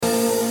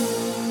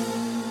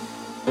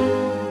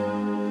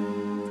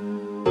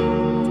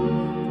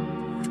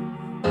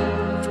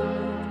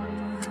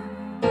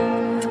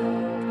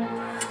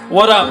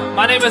What up?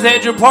 My name is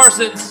Andrew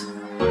Parsons.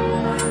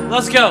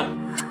 Let's go.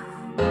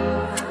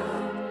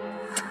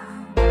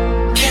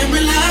 Can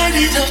we light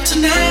it up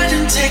tonight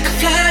and take a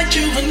flight,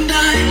 you and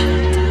I?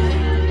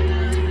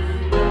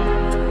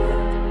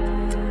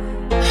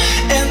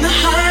 And the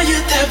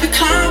higher that we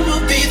climb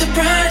will be the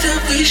brighter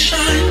we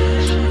shine.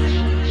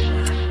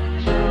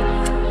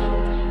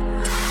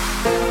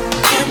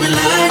 Can we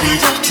light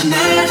it up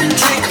tonight and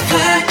take a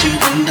flight, you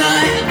and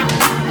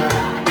I?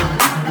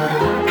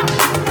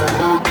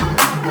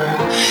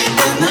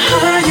 And the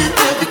higher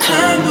that we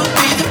climb will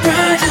be the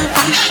brighter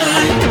we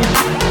shine.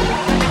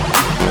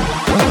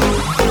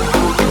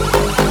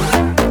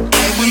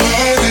 Can we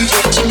light it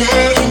up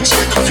tonight and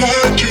take a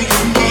flight, you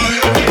and I?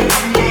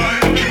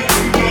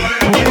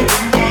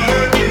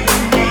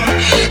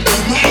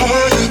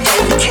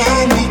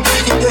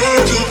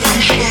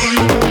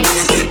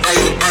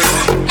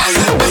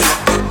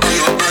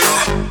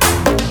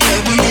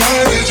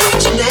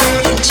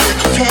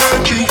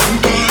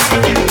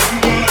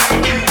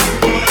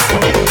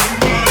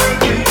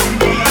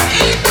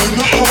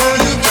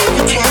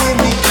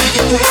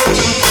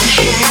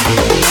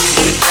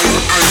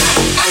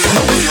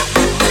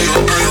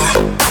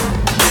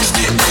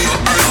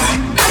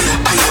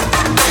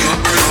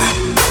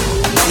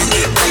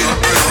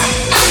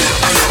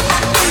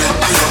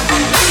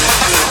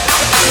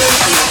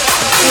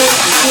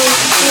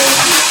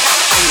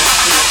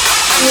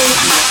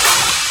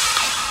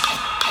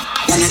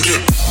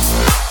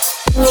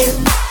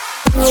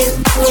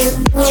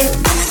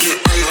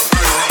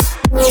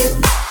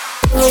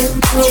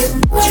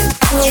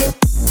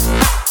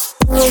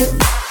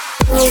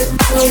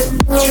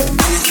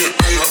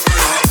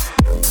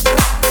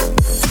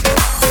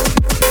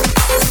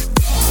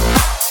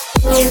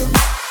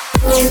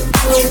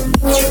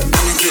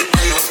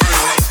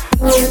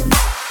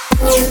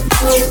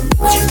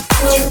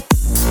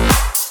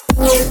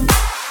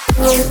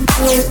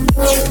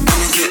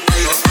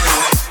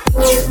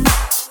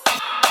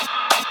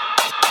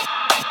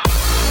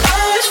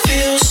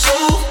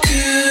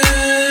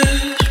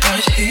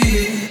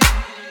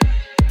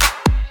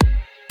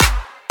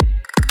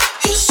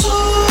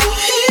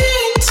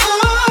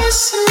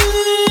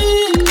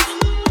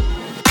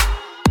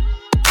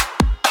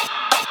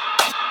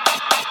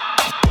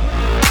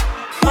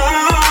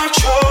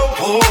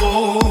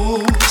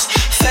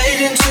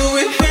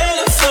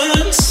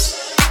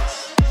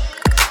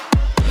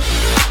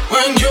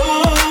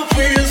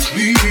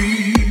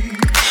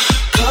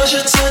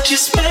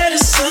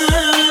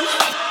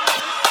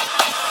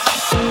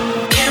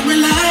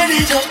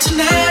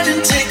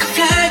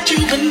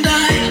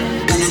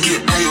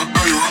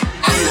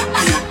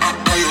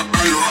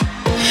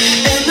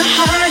 And the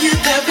higher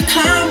that we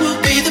climb will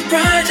be the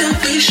brighter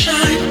we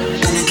shine.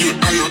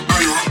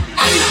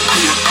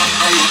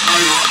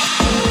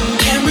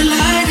 Can we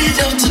light it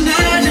up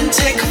tonight and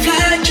take a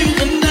flight, you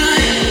and I?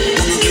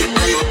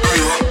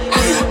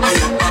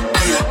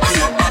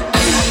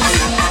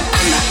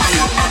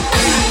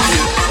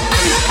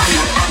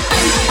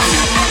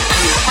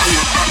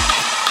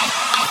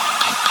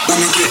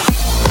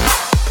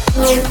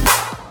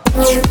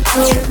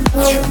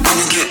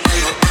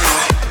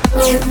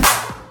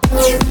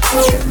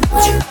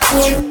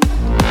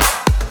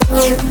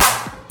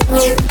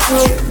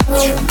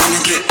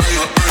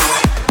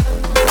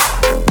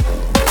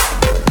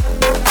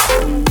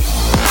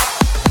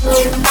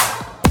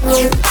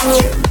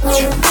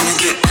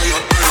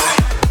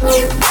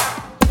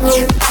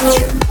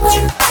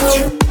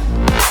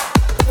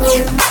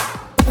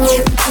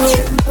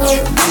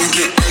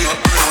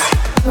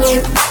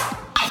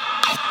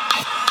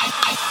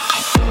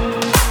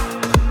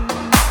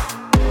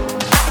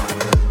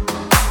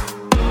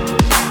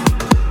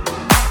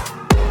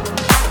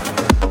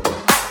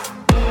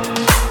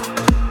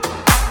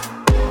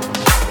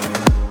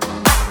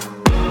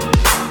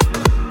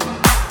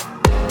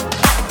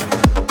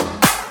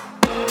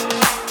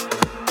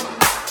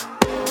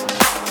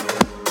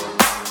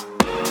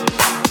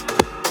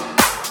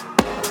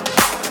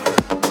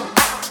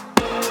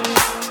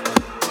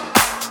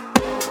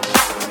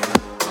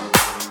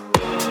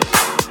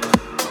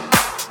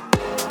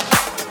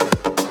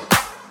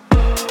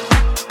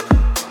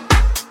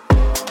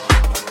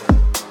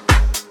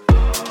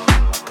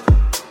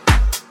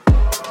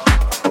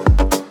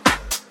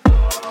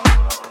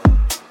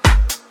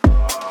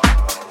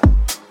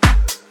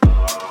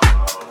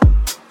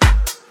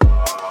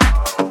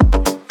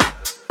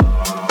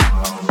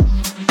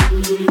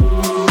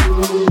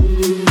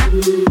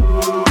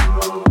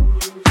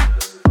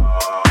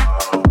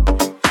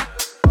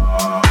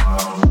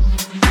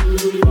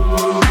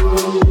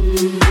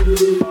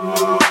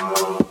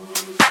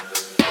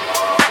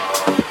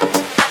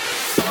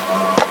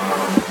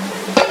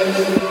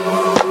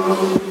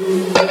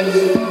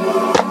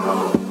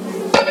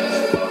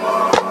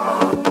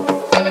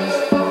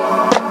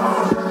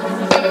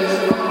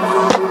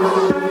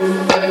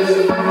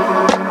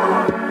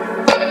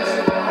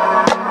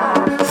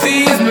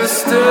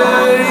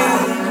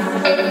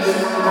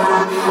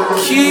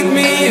 Keep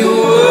me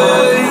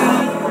away.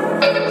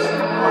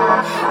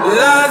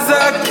 Lies I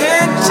can't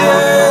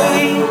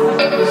change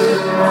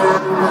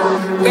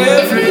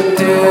every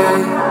day.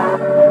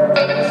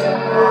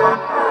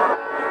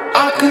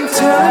 I can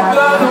tell it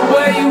by the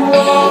way you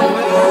walk.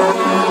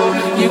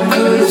 You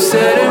could have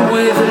said it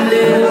with a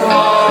little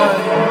heart.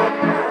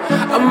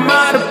 I'm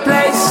out of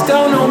place,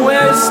 don't know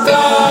where to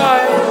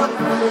start.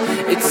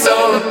 It's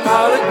all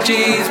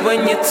apologies when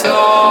you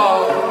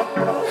talk.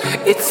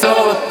 It's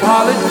all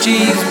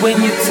apologies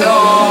when you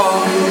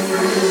talk.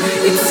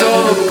 It's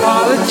all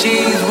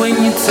apologies when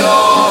you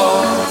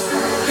talk.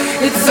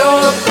 It's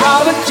all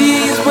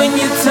apologies when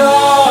you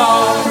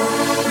talk.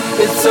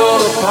 It's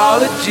all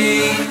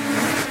apologies.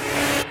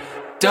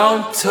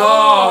 Don't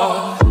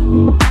talk.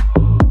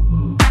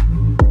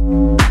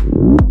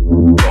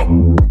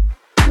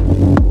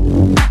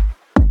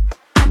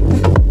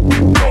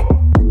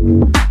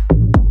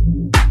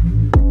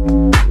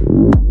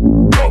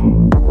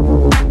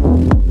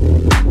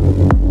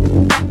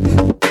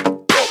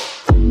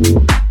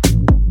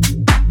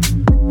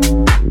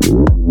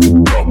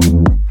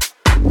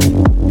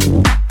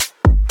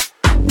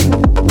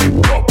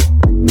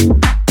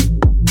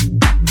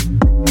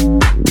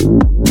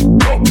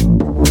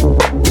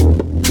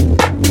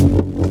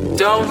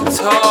 Don't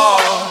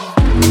talk.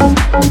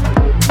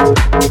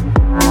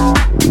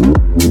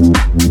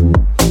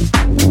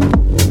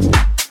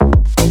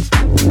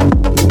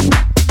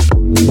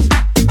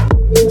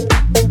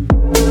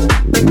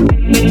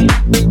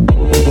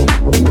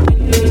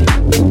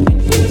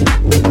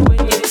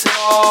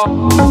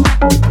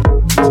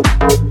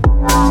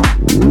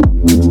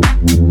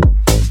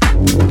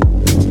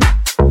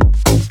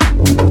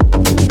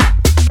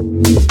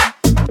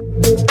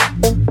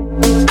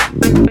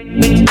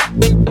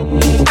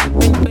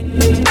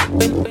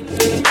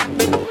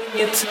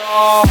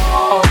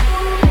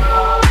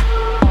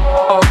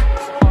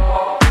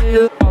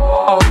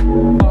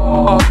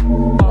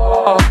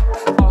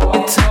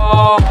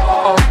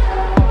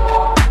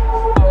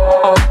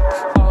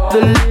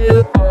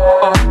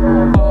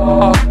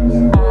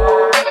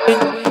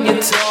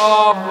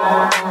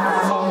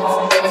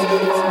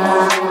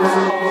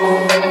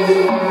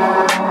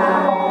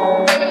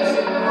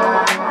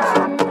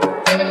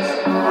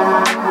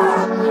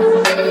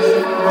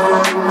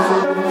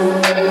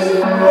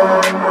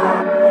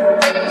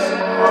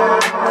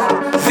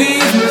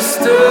 These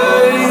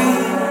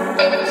mistakes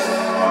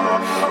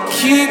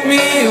keep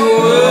me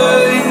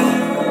away.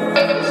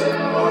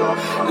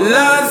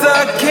 Lies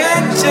I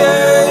can't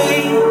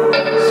change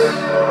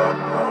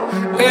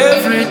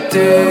every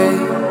day.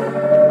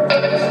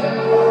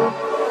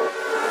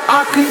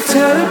 I can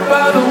tell it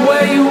by the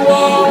way you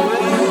walk.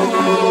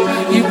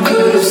 You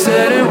could have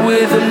said it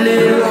with a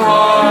little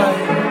heart.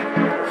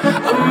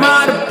 I'm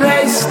out of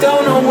place,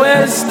 don't know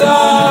where to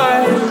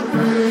start.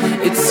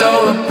 It's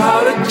all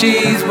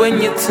apologies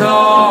when you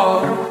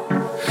talk.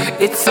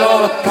 It's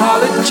all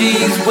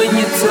apologies when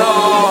you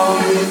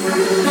talk.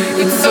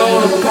 It's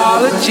all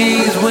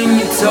apologies when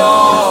you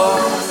talk.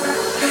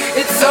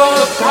 It's all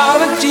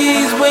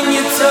apologies when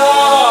you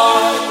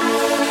talk.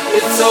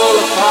 It's all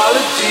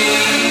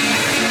apologies.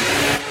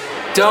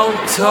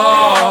 Don't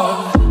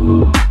talk.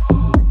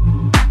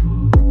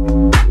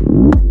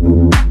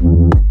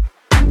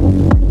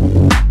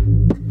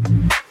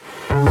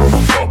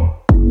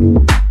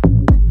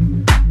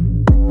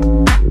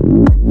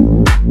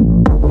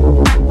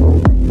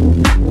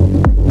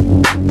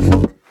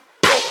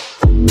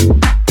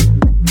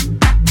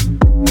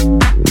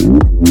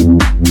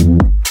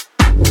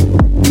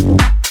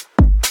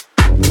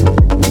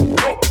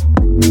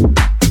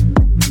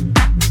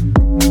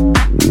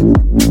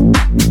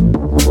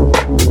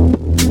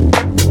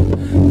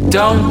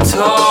 Don't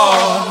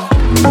talk.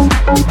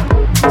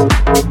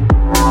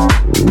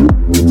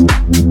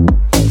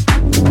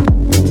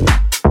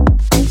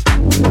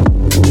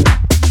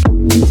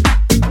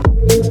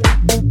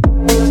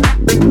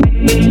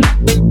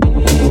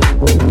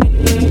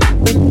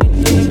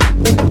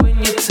 When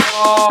you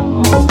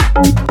talk.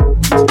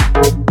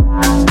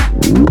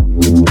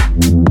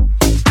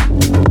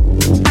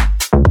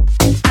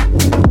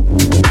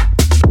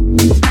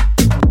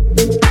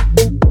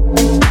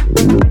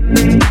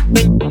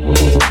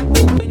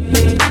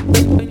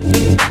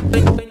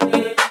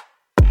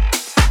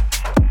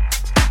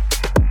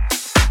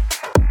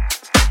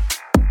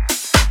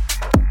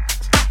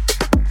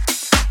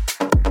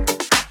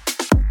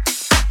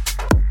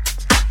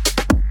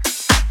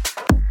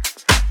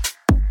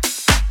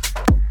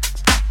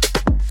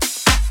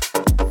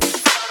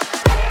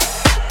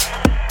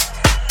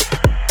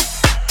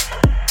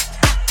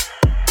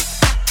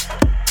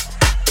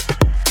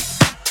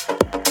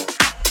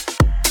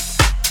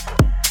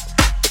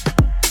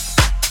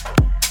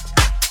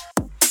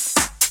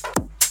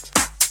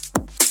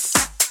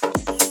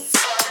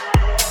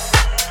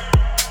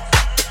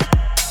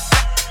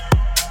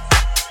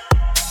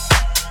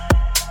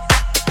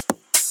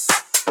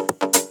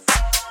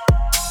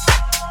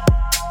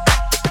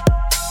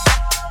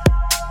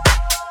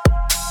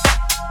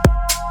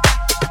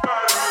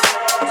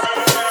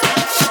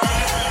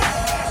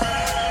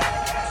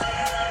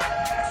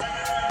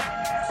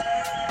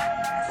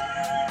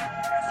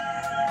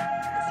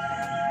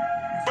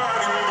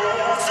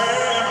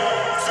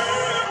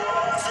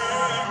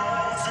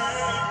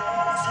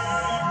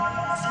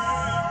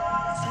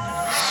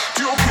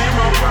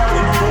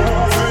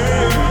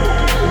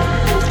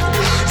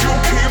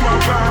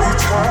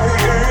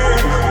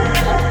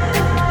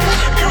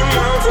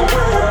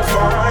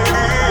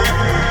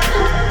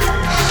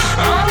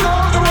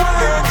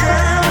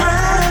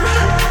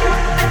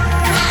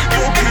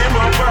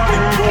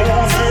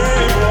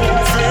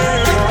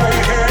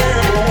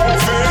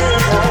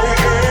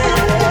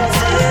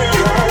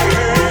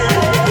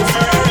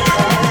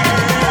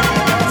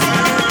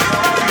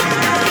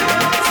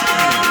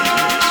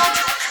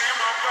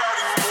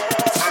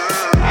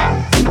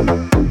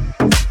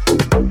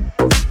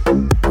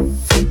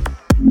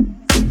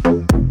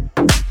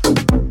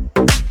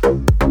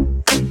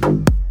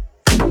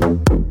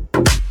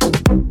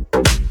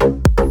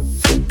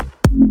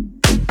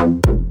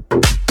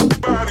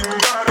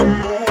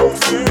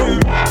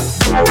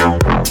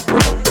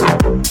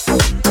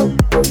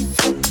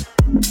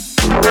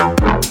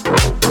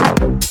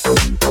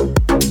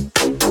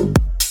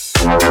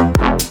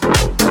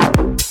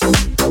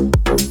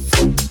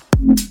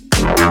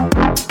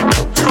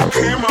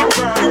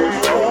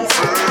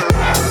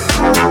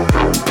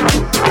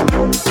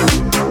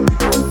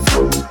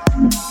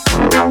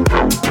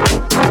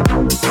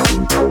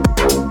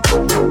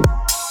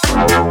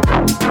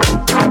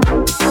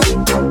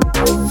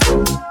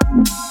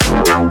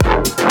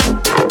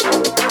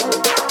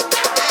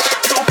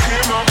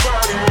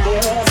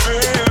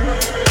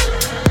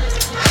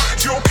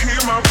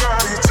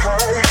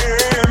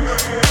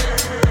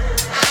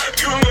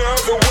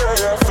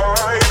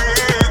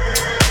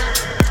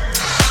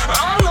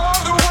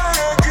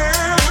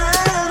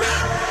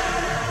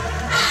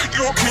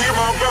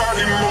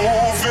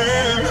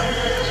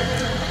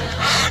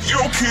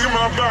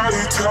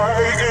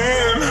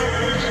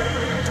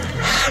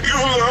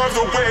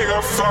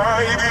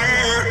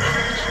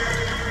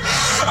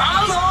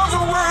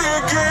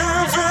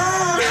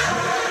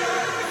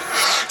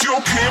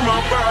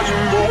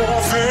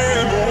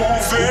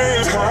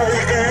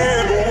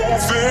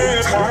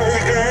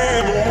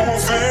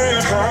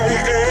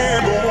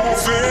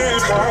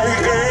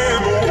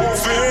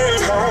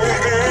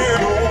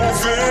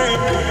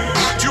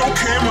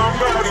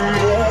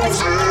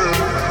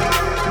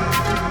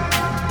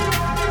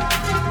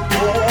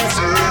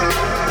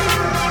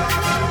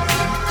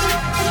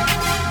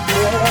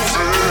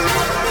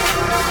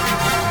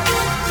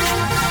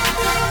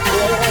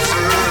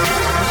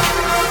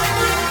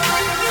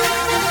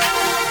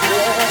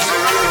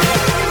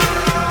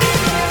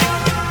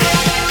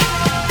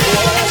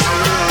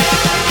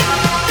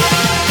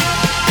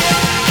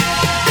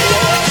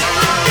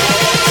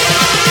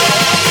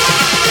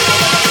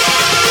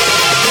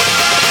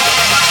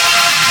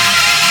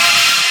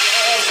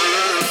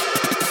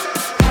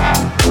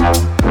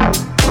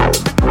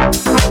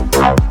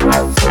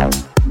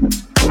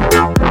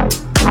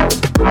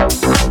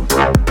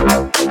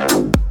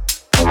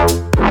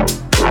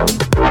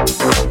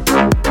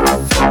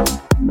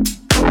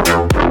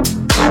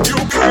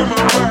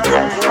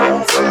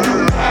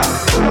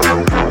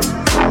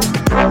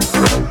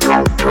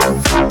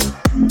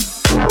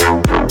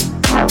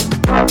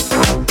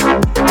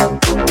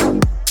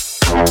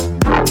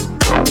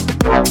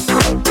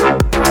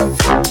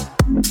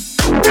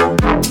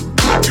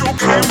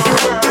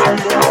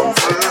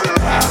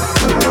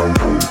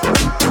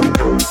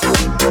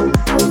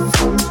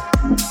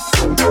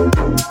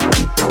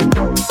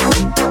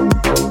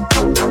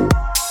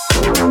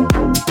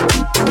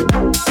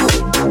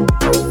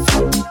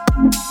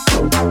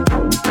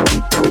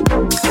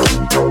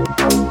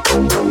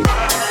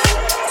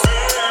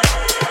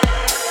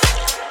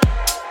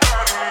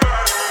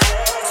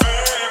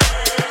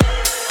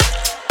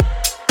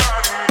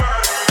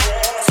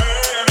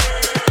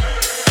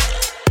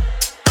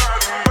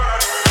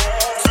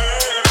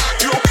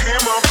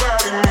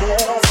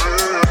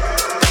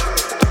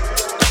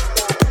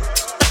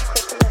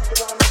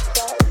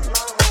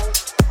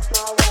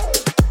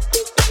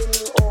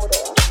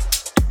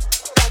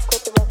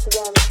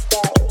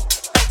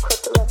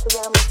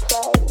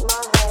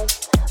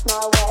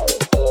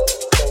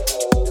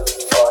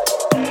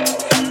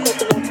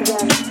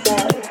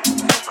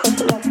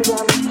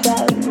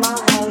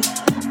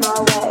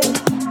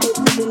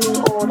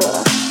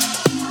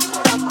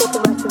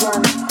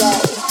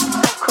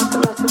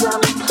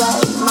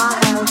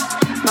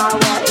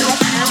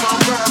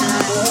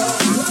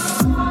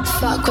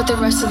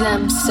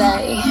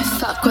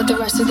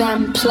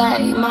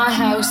 Play my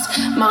house,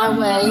 my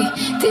way.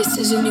 This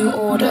is a new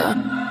order.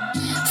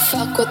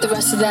 Fuck what the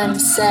rest of them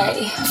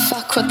say.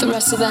 Fuck what the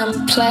rest of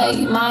them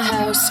play. My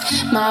house,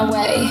 my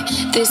way.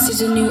 This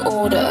is a new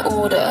order,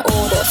 order,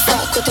 order.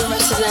 Fuck what the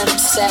rest of them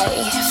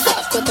say.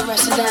 Fuck what the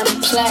rest of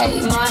them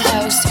play. My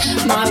house,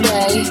 my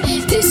way.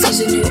 This is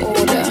a new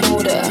order,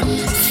 order.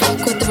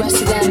 Fuck what the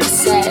rest of them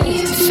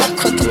say.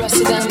 Fuck what the rest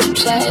of them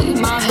play.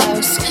 My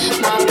house,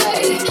 my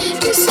way.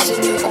 This is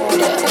a new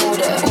order,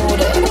 order,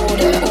 order,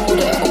 order,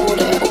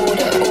 order,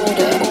 order.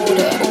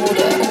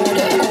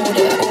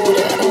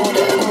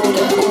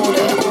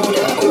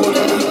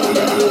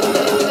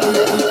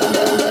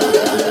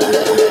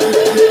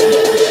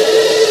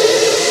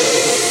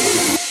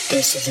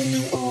 This is a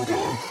new order.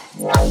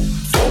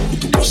 Fuck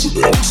what the rest of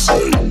them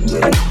say.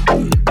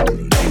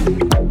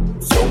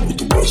 Fuck what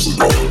the rest of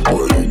them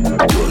play.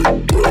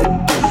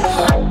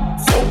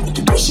 Fuck what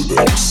the rest of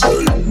them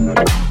say.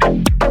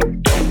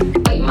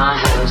 My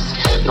house,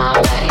 my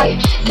way.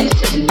 This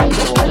is a new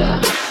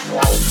order.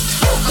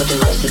 Fuck what the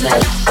rest of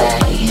them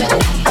say.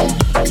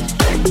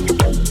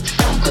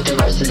 Fuck what the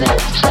rest of them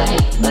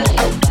play.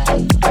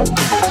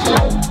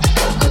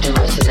 Fuck what the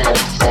rest of them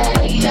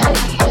say.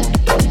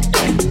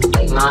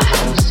 My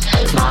house,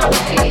 my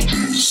way.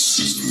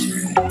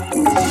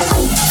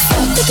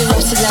 Fuck what the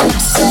rest of them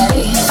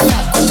say.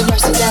 Fuck what the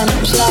rest of them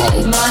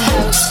play. My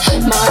house,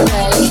 my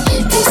way.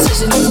 This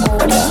is a new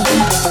order.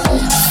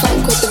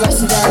 Fuck what the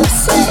rest of them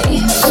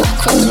say.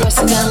 Fuck what the rest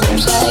of them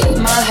play.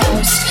 My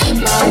house,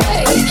 my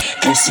way.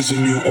 This is a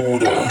new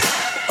order.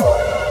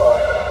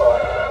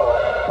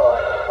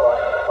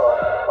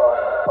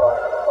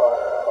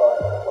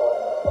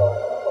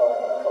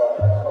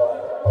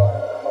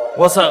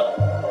 What's up?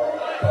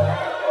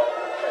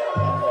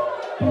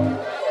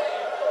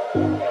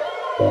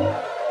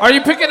 Are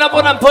you picking up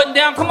what I'm putting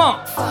down? Come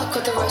on. Fuck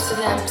what the rest of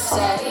them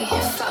say.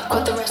 Fuck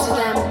what the rest of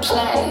them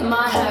play.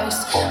 My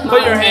house, my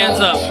Put your way. hands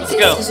up. Let's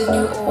go. This is a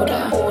new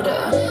order.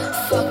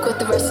 Fuck what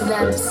the rest of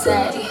them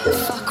say.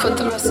 Fuck what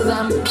the rest of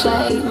them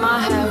play. My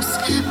house,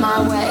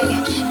 my way.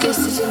 This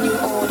is a new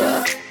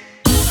order.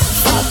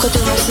 Fuck what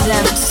the rest of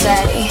them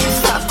say.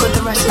 Fuck what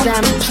the rest of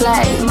them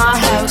play. My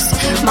house,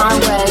 my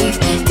way.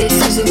 This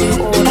is a new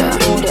order.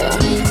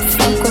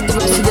 Fuck what the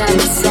rest of them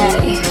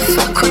say.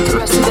 Fuck what the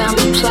rest of them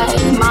play.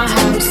 My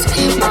house,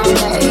 my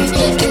way.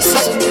 This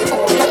is a new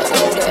order.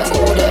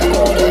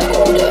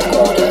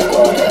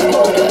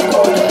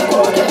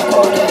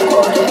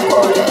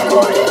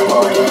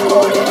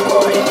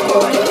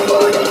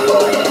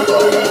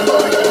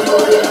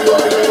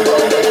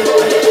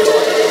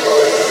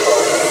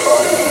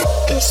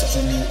 This is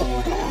a new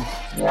order.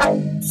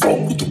 Fuck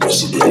what the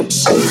rest of them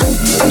say.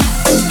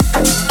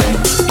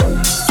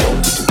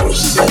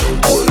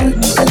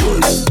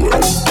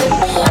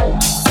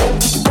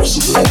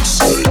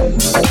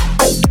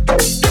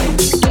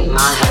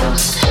 My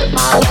house,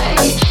 my way.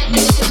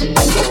 This is a new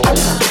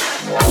order.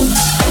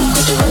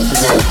 What the rest of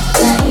them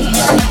say.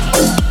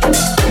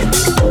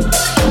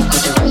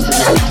 What the rest of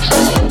them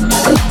play.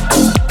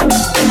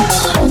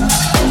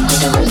 What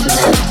the rest of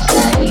them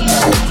say.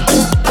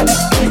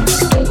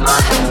 My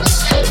house,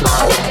 my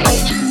way.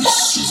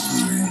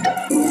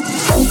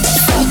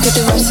 Fuck what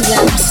the rest of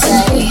them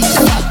say.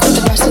 Fuck what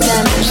the rest of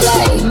them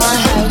play. My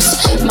house,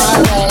 my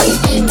way.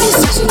 This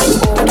is a new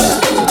order.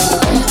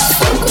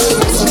 Fuck what the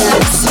rest of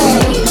them say.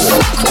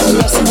 Fuck what the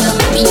rest of them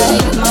play.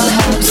 My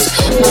house,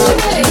 my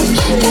way.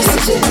 This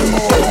is a new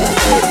order.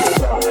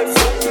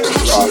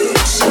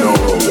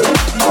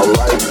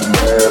 I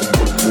like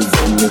bad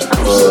bitches in the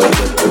club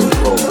that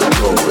control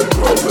it, roll it,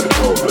 roll it,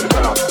 roll it,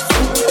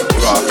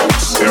 drop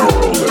and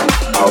roll it.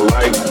 I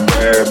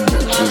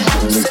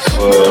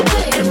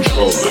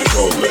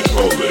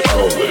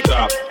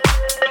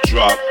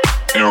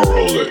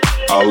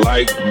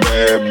like bad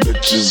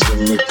bitches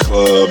in the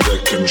club that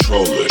control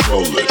it,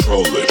 roll it,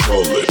 roll it,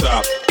 roll it,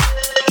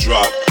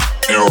 drop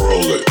and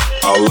roll it.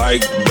 I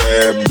like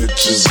bad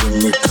bitches in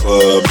the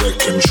club that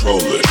control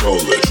it, roll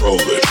it, roll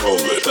it,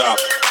 roll it,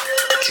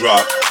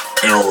 drop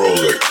and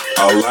roll it.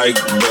 I like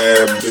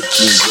bad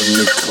bitches in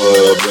the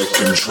club that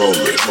control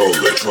it, roll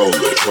it,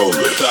 roll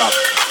it, roll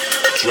it,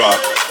 drop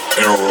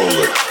and roll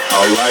it.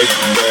 I like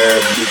bad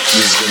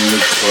bitches in the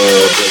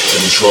club that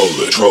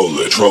control it, roll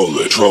it, roll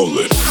it, roll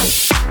it,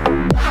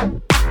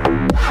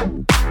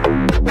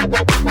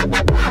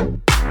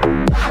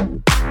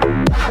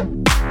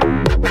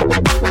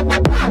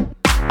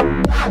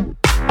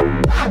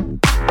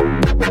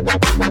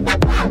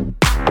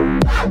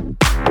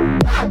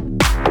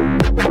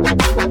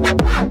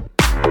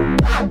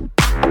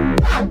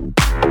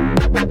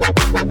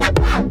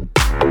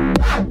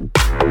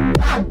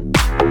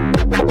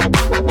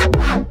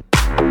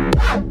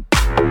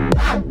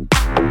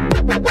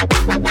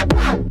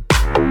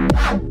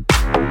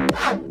 and roll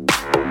it.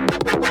 I like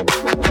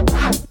bad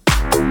bitches in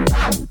the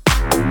club that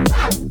control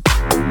it, roll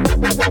it, roll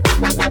it, roll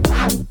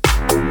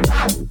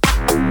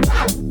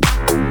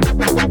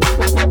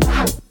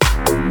it.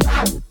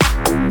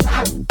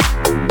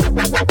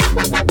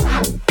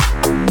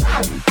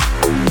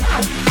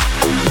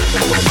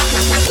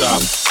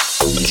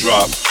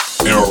 Drop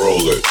and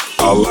roll it.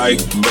 I like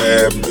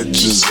bad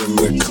bitches in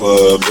the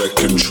club that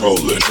control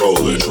it,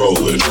 roll it,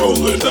 roll it,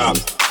 roll it,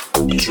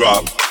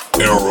 drop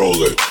and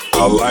roll it.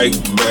 I like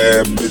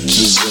bad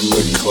bitches in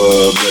the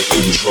club that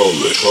control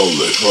it,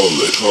 roll it, roll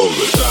it, roll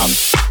it,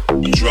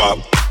 drop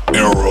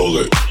and roll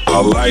it. I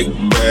like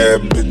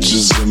bad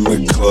bitches in the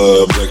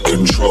club that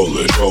control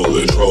it, roll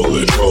it, roll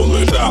it, roll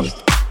it,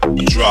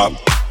 drop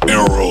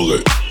and roll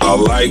it. I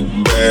like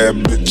bad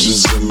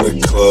bitches in the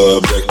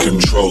club that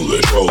control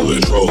it, roll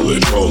it, roll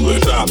it, roll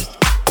it,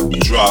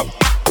 drop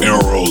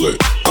and roll it.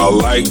 I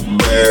like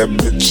bad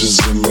bitches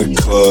in the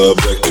club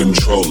that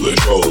control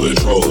it, roll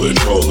it, roll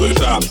it, roll it,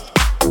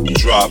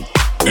 drop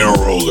and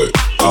roll it.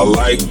 I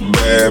like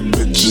bad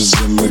bitches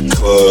in the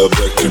club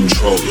that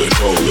control it,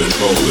 roll it,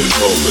 roll it,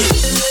 roll it.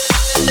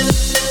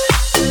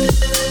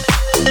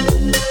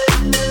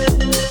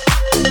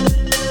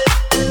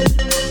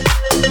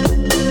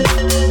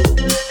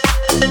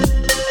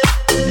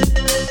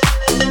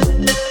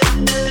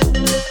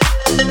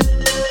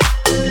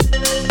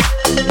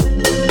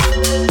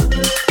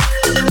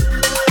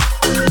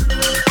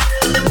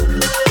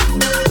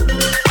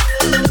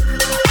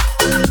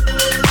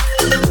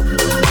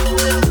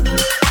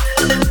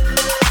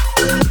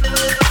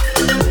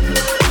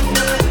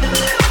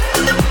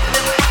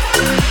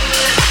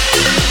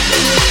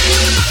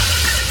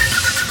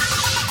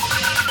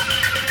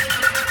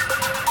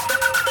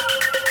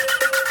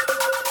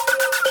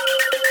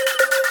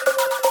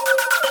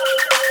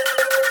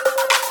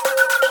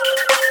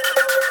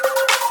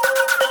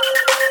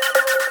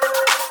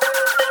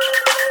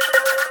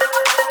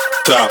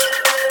 Stop,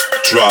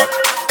 drop,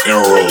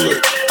 and roll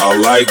it. I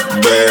like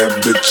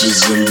bad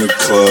bitches in the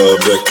club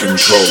that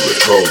control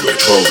it, roll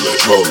it, roll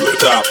it, roll it.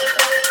 Stop,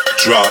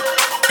 drop,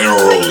 and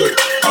roll it.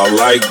 I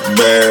like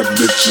bad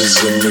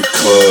bitches in the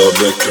club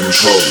that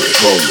control it,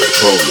 roll it,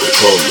 roll it,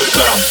 roll it.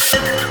 Stop,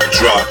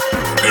 drop,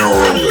 and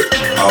roll it.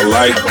 I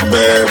like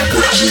bad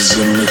bitches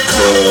in the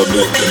club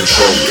that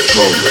control it,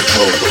 roll it,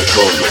 roll it,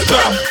 roll it.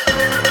 Stop,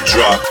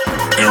 drop,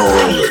 and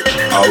roll it.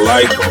 I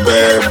like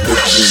bad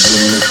bitches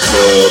in the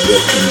club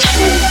that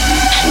control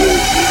it, troll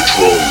it,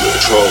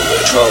 troll it, troll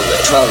it, troll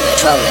it, troll it,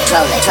 troll it,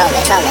 troll it, troll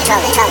it, troll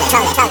it, troll it,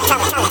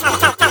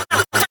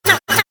 troll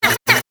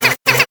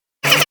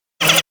it,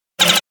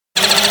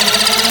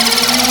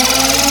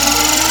 troll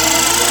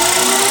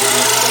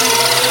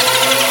it, troll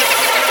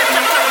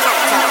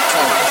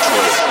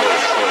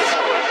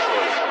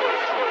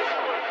it,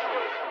 troll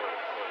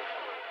it.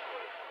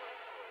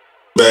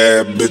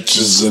 Bad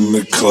bitches in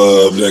the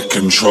club that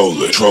control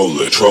it, troll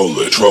it, troll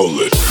it, troll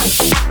it.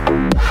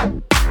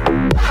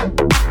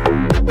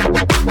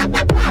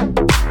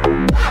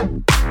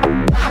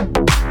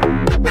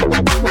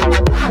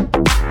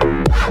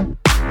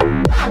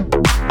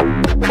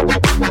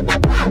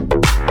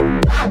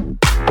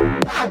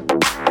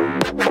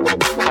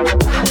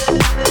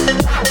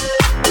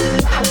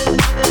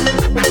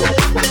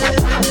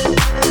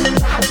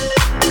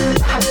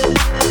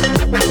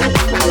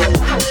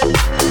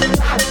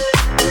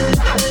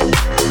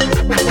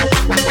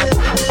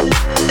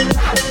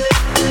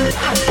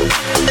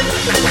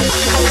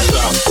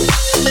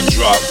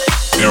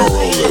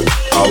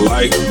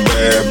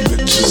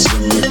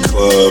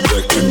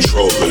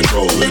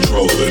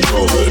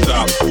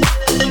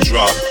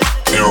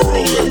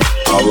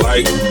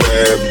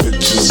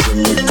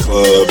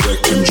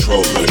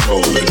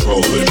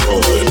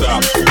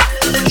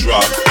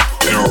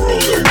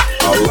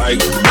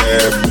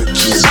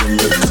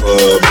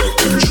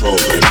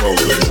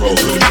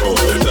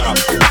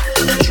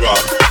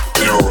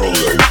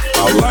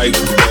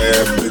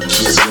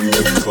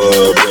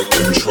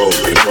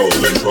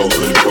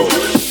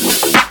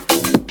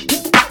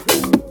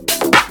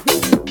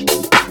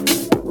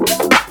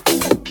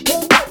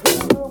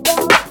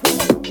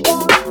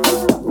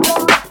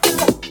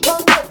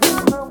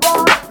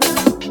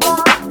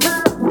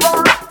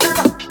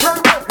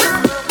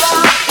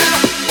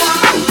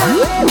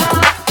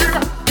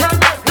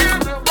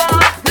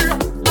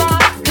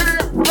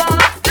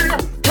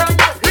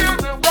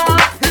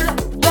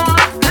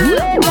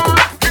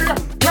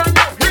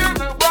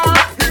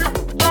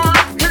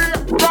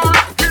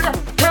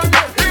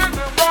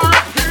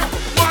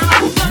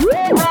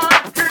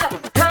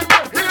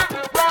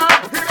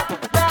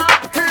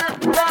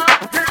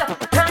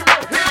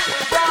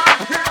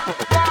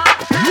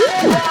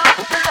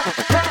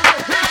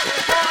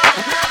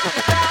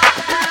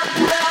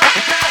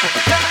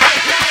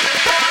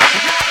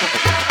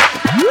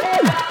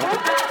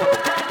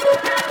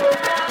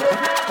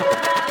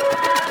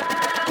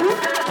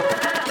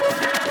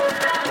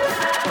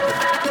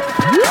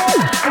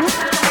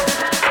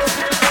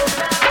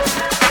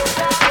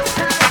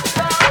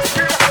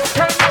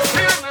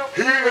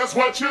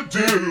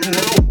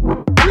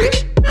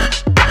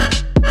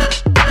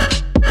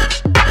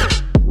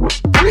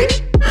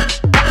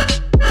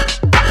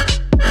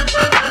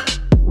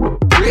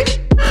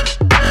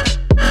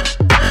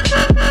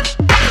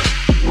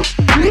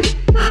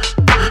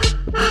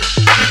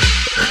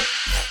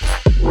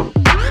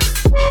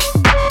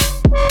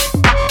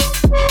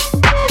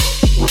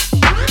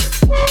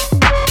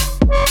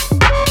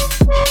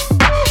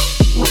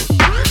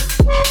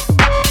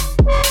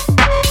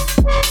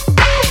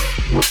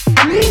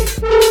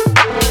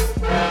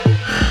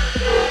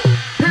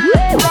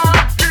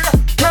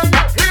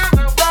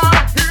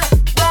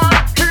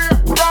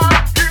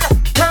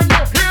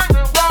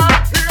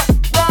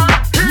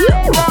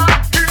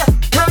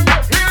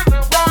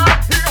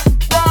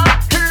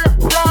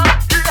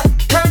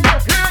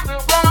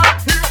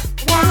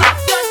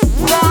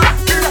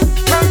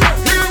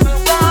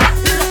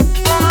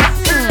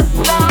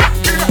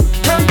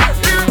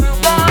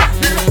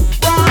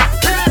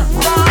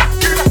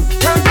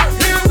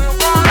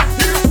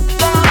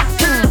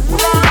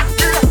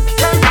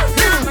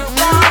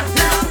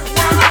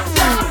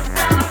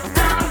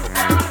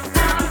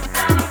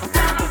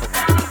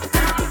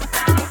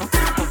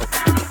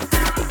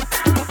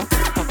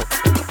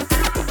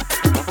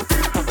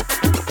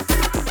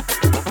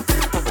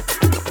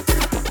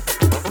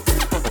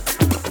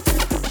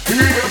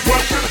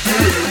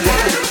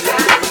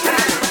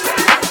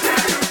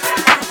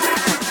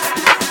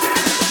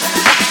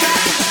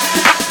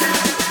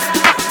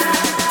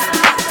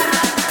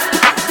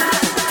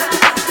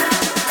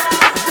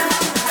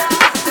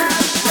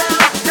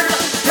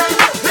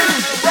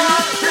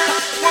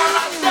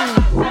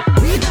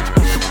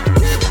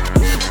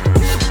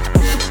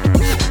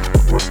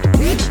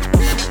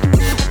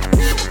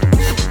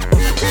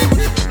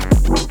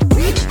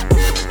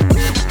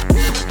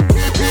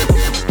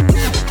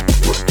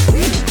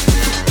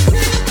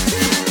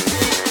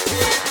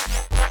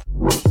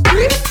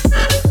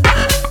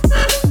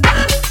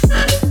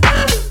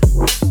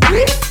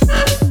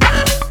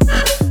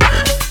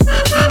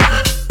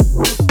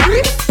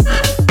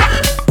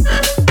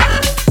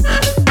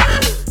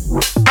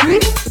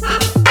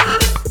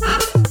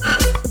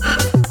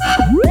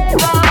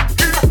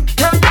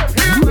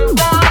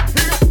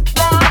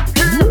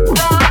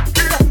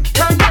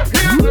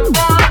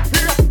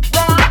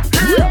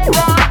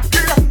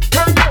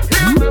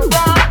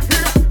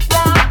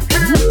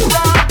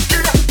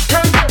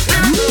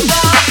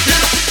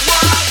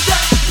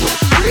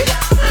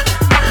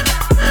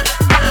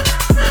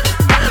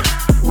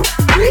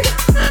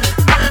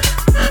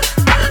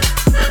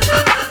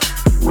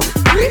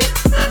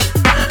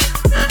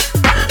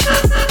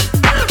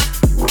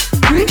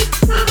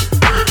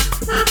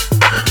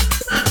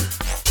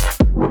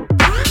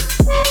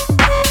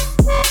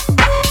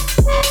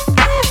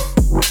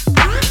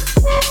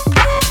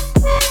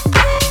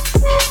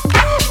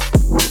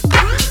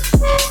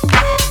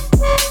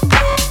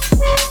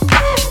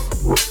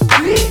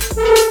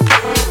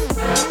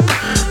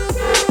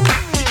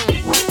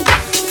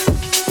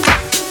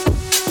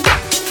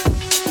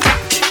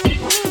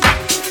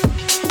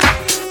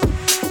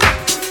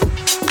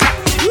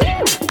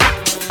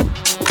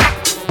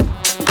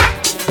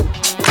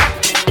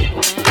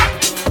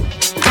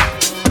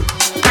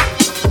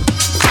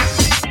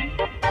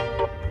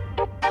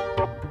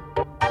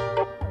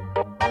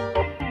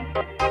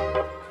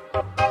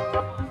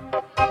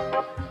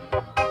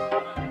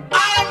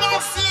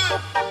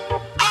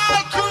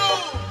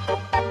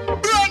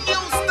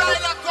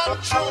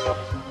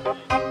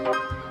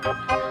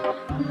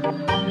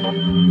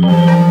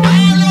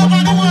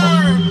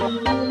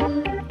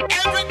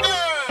 Every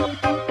girl.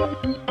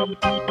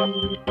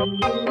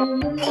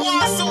 Who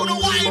wants to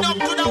wind up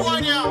to the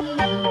one, yeah?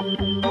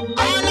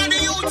 All of the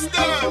youths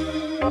there.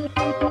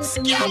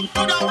 Scam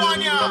to the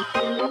one, yeah.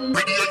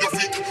 Ready on your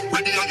feet,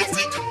 ready on your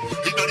feet.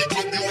 Inna the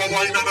club you a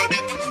wine and a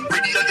dip.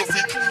 Ready on your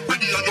feet,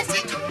 ready on your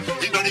feet.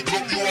 Inna the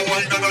club you a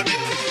wine and a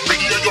dip.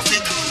 Ready on your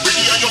feet,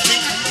 ready on your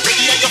feet.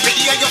 Ready on your,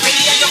 ready on your,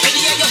 ready on your,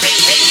 ready on your,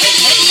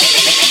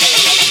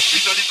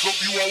 inna the club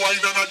you a wine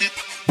and a dip.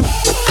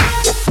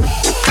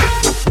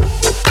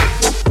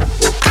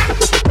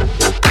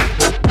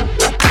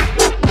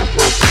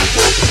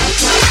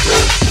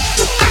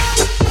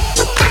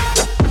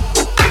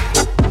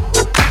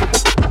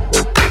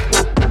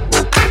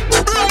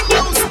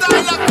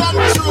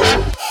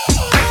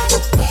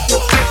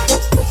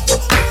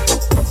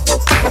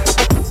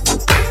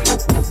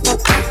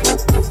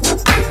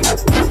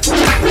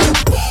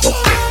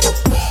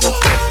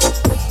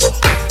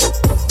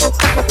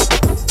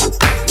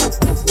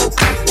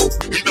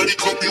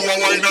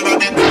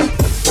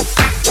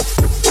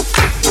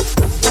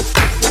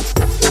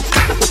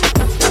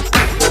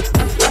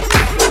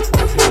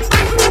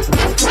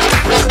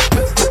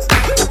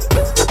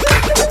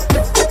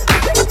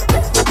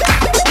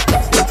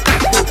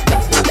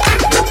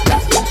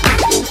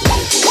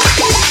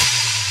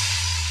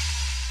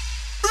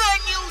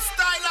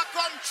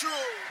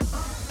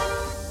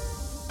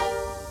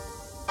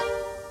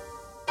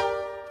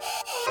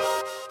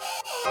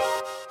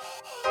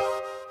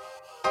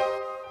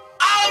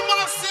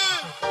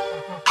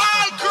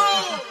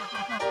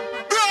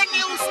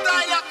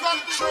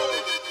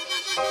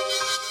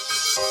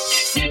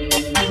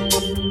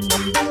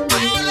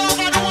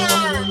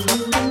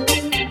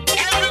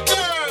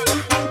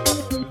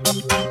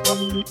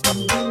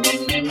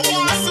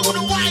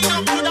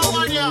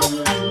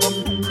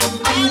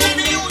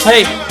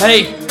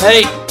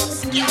 Hey,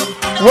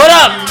 what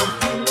up?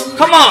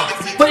 Come on,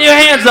 put your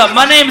hands up.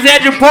 My name is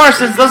Andrew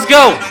Parsons, let's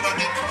go.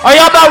 Are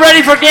y'all about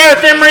ready for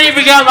Gareth Emery?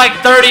 We got like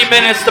 30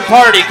 minutes to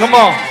party, come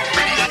on.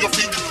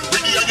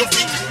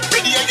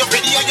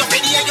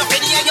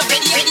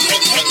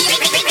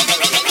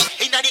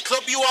 Inna the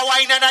club you a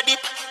wine and a dip.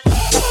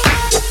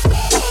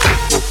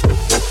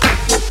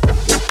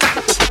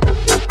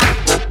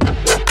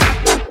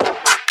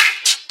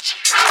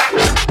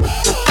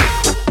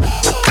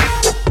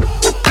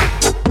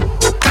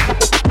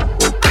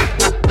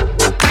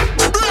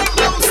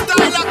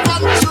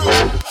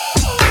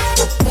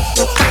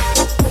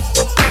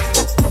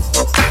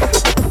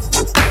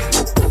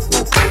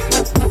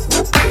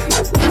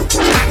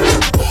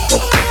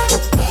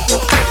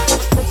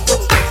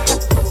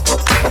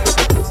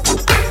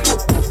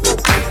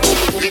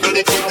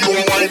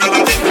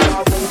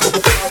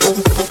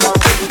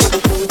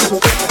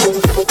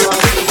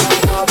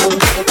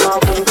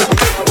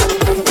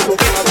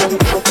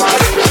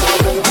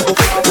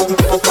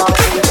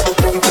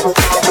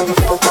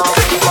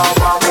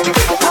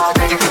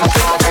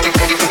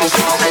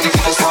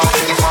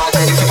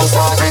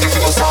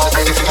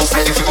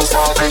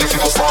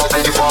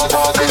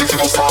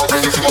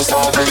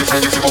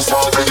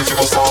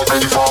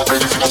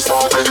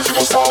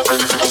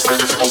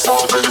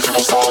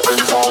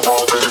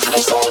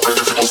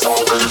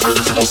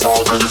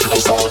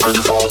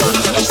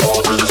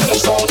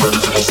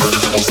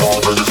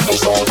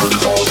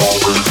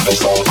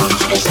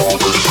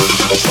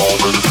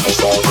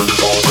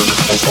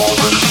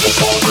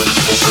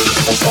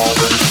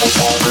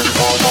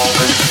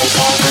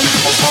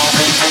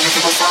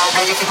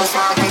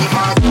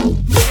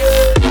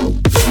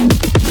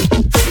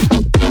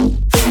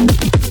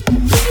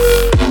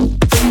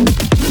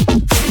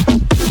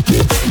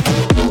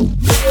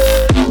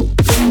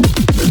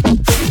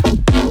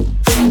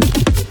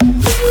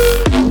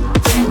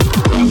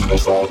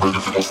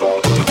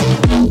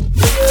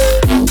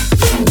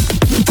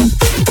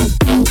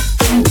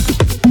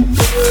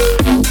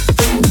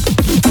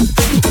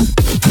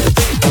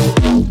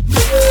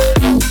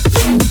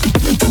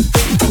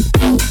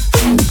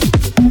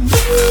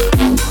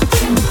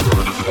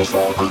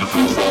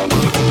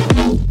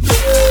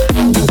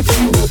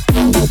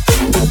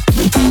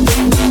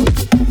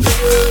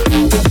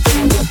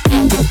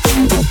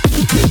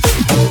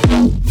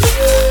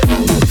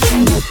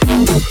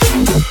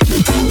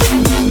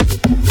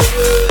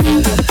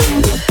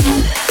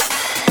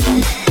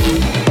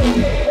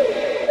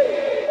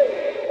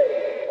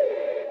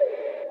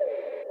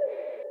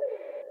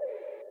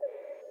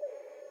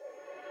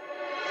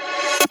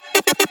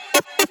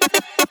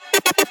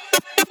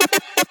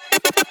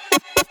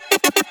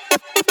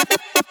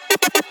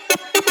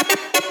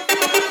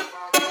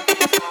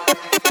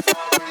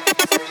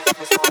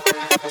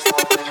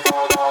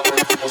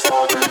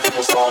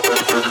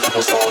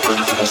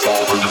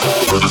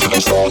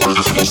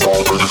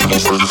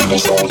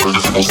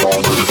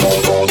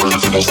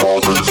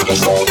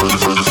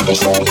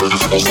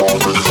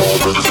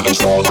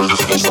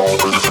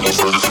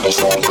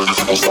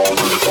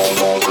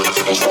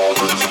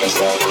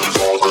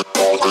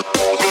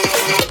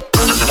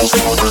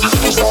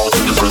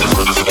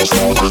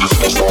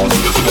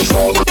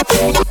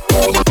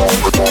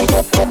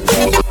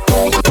 Ready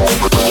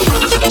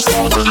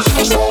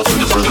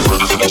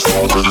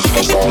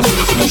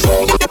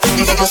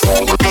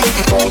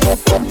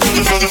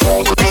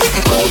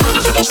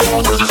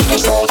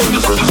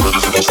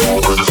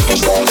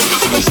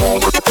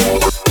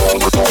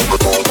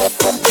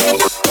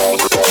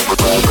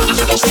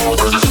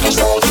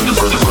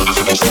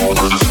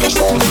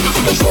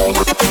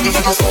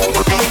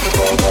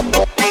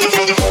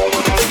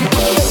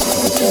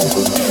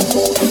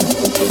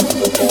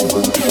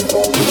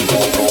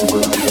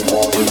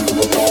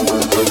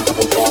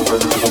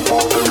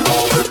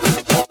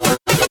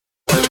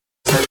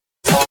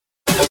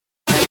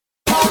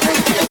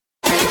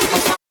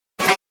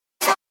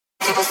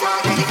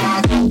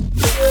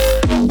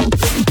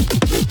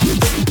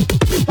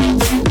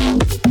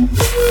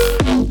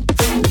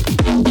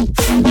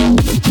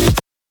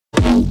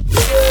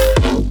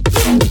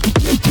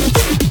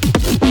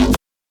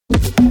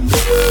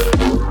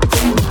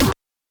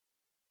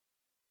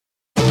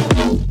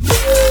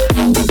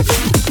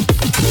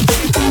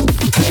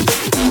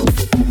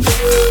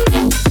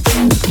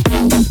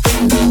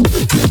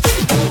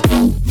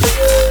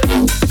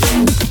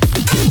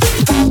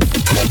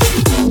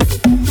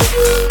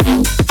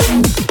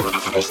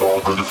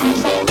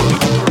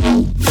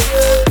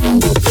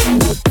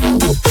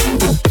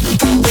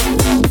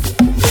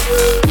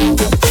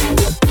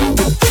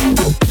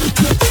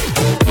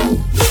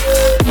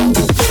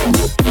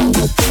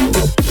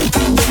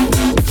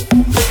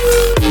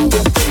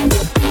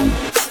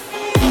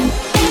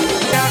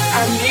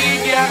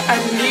I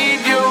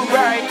need you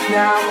right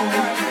now.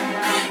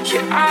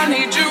 Yeah, I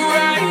need you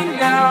right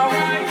now.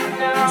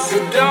 So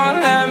don't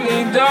let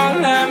me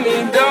down.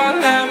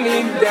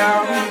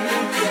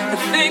 I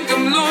think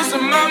I'm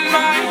losing my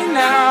mind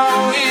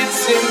now.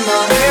 It's in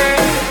my head,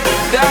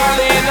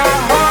 darling. I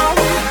hope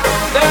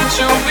that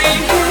you'll be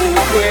here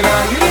when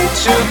I need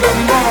you the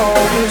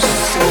most.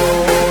 So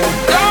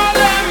don't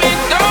let me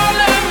down. Don't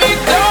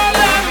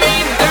let me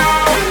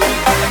down.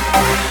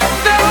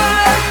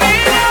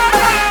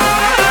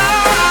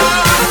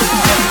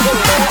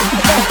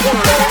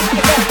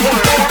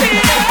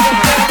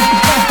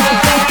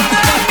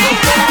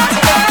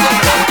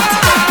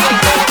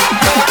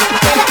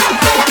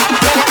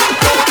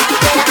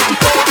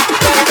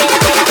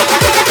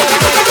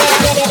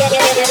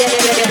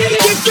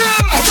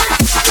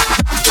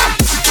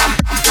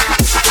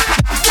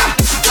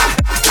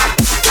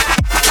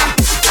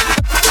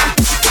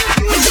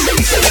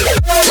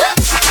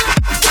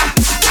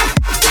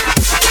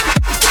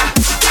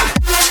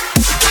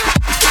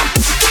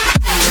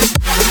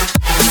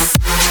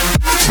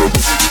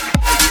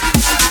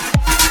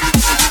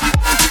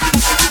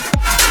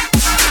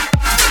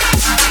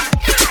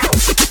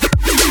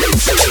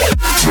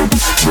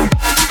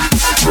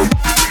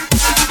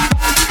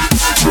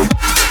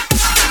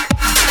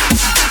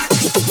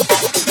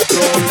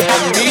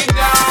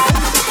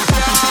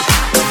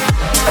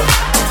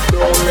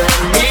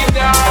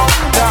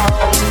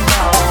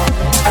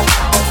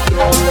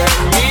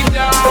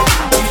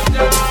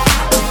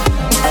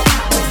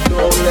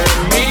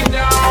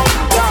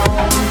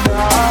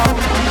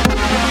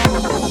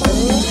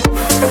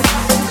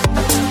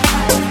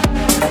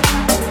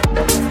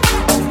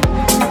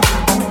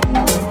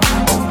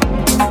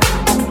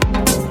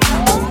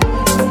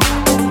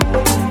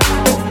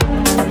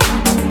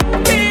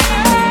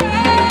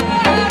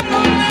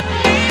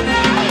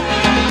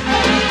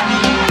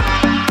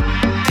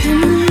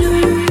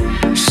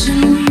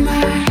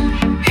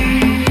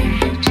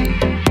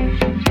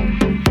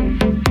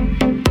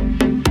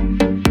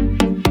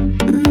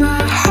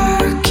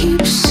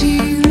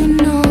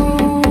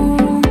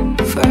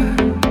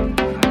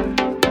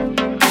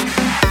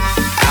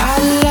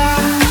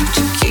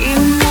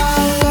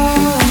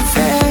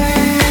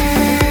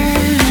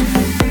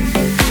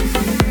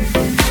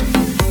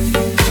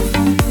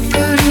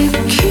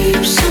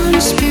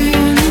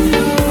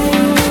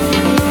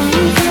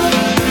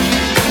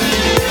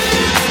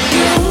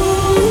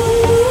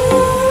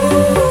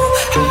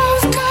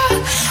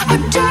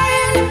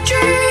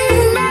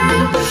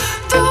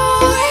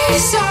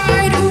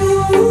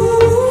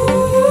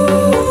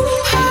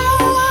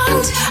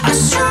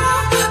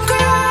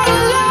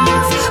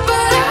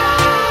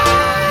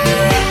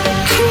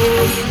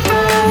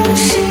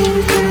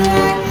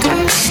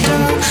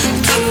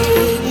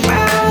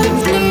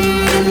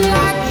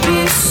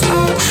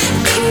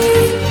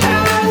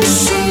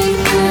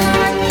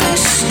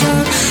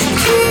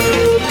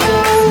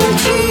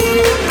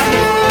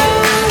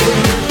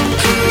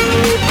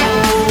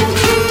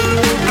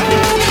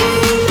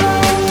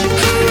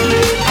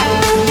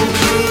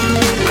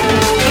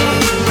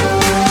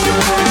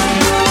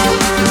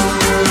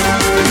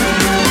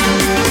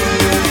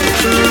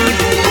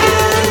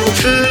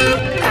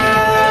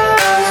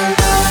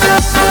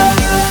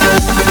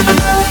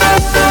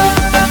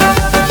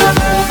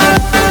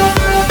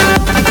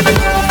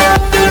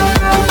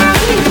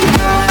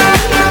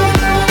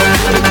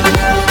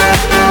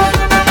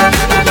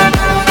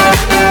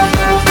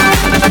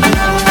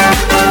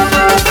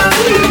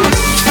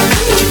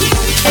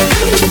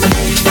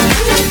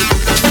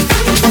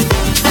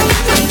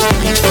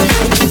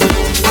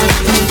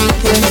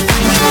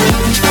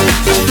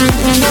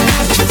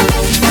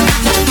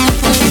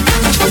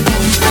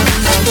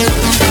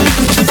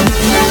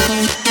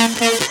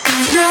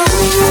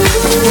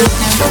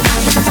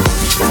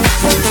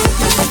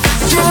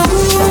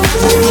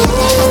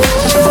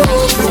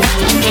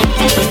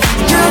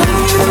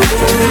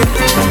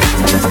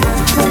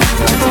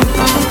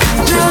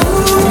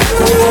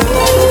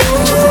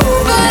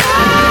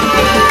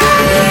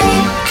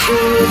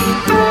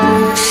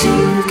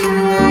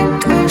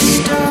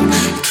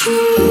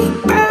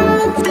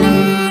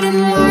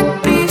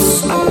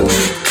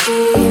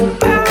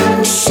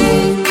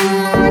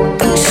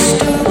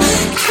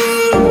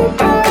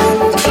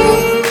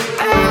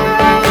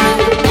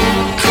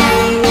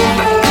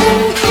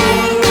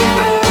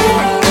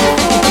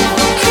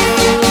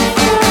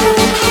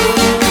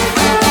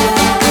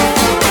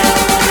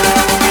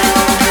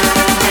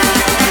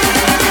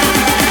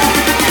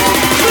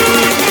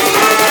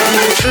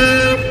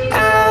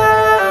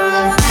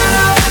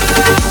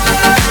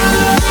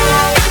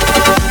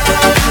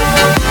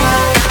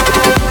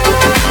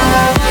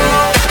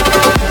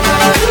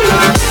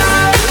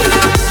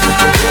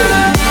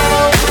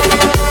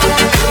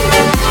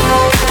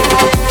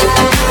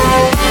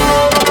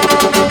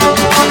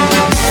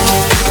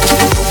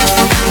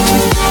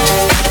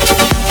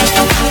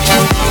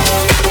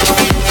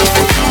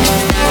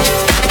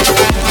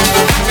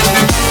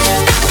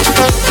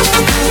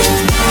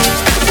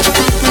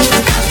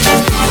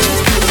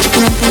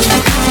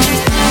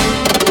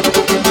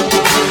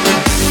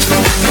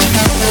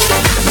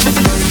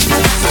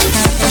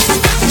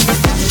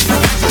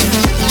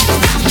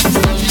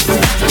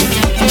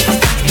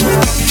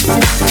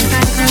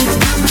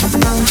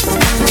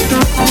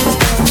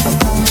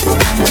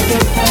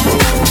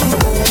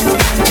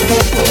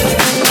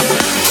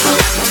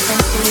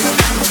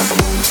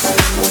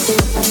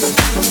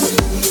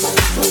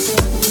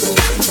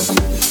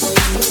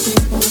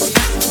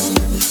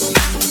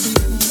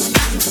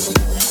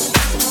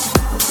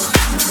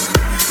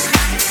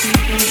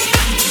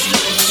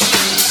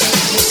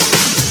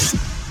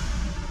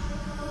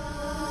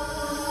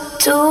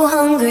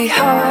 hungry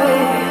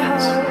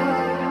hearts,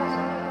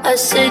 a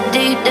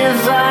city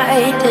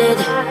divided,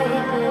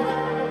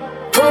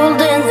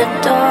 pulled in the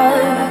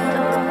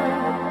dark,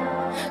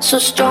 so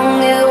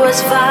strong it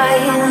was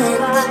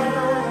violent.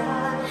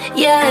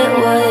 Yeah, it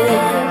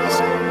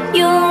was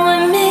you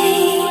and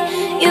me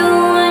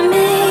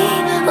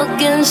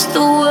against the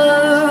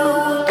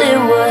world. It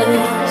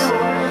was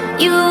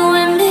you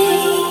and me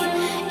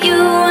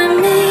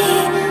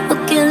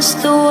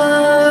against the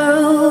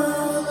world.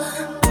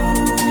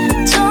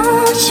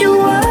 Don't you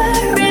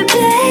worry,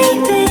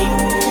 baby,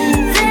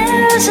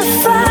 there's a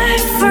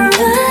fight for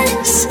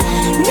us.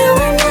 No,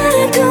 we're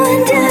not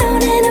going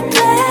down in a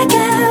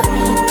blackout.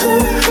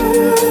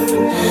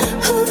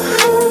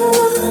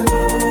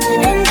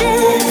 And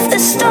if the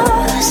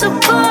stars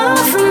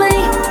above me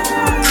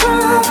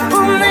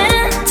crumble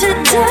into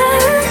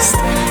dust,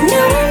 no,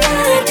 we're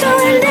not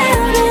going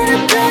down in a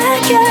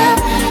blackout.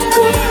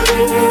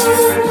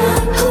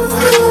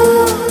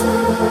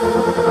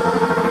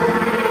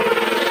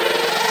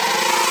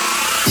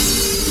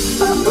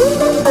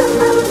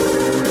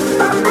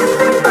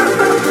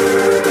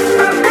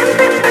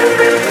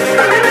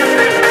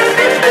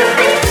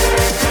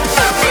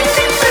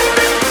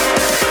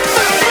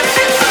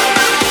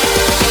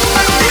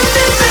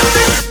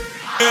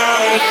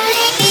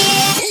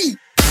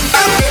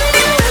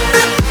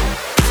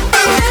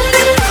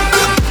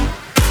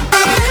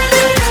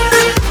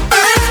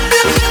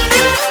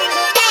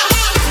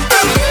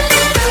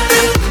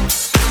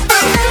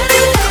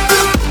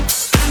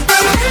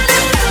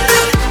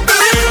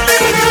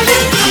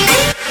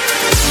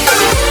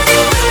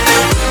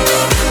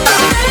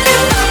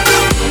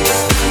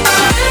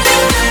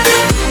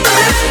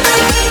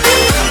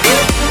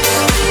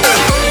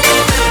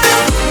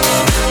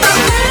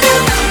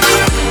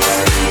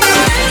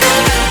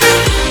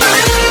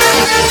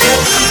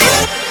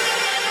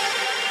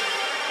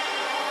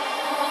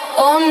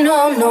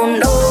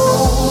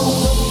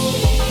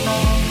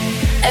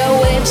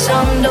 Airwaves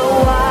under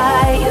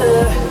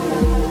wire,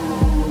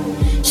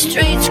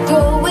 streets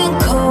growing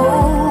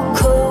cold,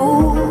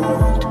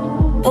 cold,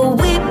 but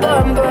we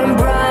burn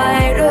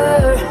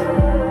brighter,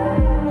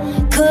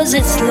 'cause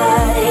it's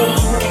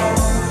like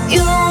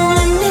you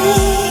and me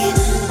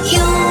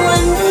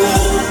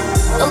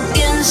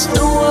against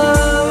the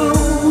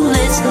world.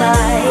 It's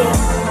like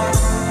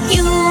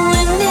you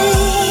and me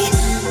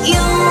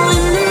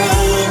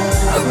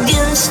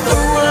against the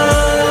world.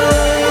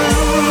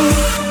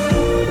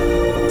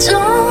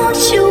 Don't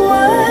you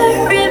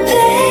worry,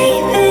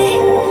 baby,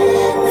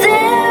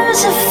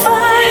 there's a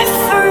fight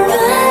for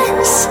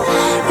us.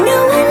 No,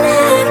 we're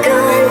not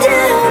going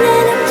down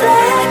in a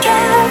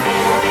blackout.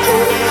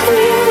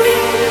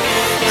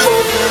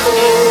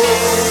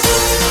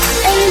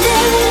 And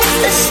if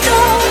the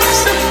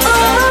stars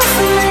above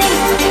me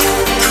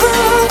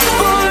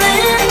crumble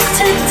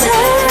into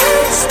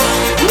dust,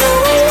 no,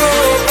 we're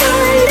not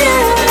going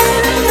down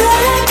in a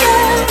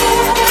blackout.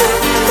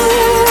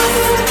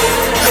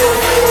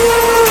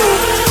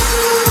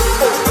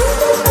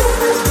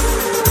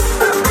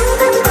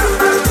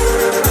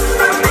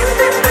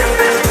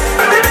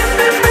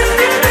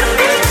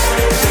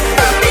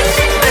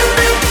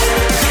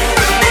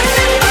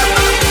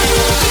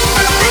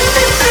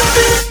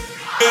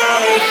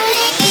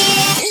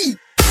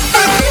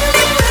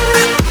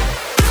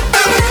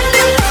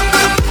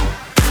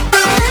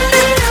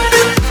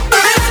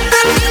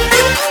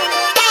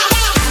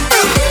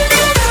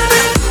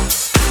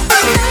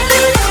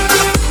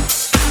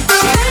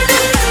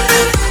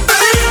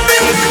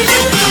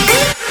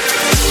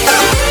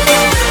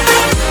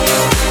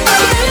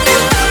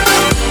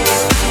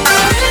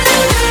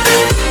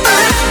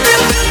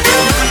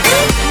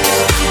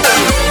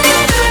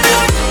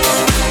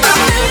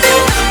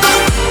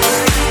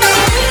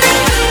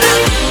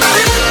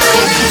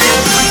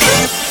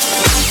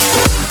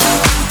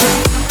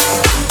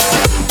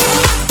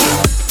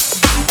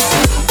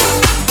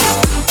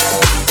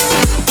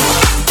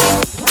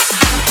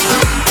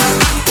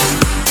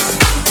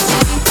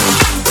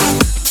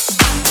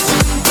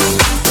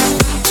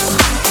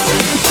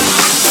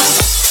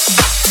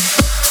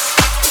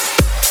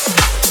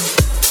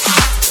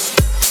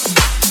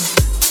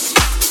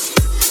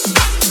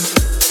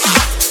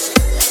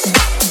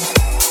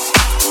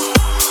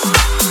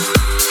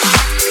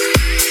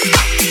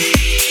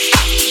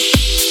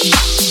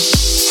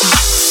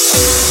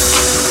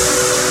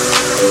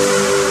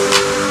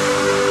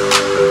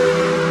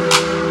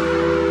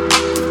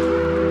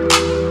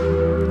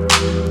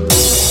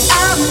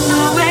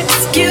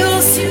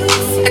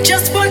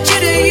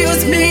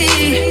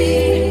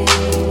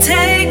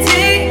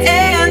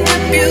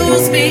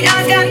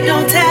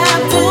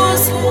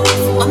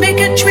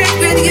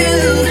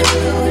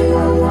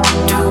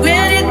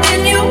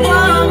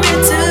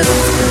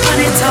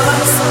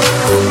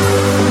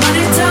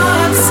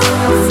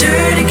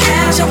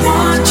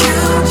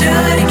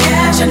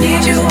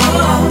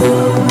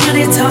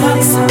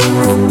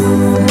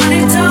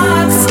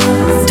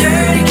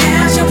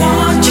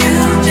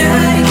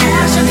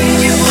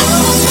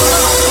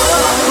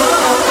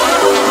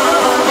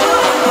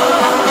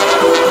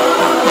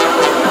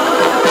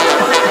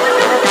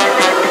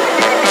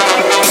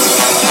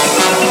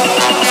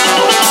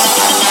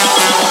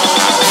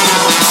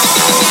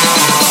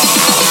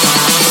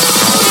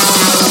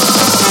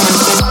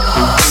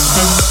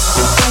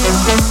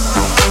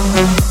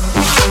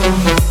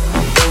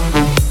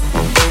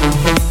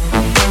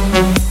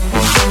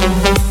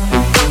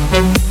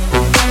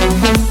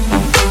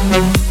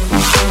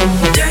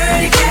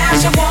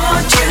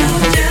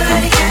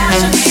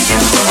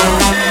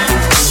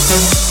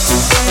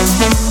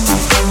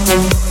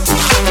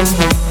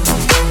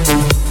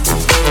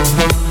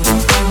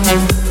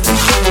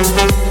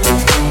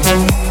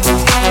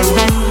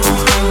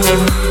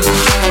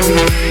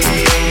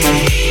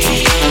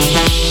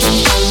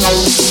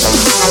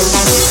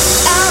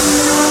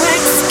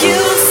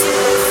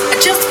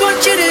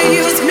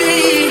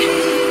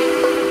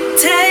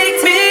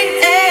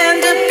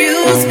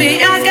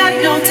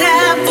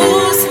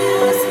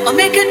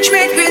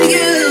 trade with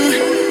you.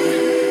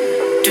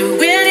 Do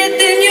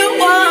anything you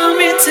want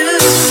me to.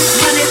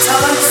 Money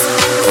talks,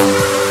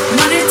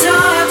 money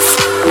talks.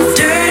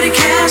 Dirty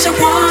cash, I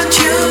want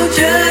you.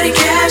 Dirty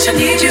cash, I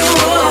need you.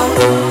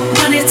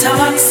 Money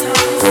talks,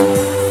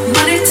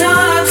 money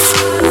talks.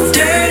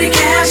 Dirty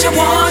cash, I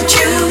want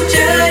you.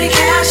 Dirty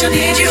cash, I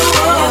need you.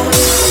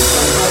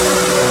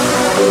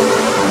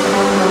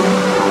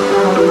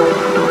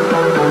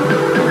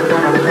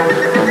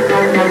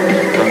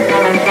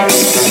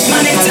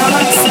 Money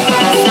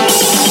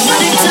talks.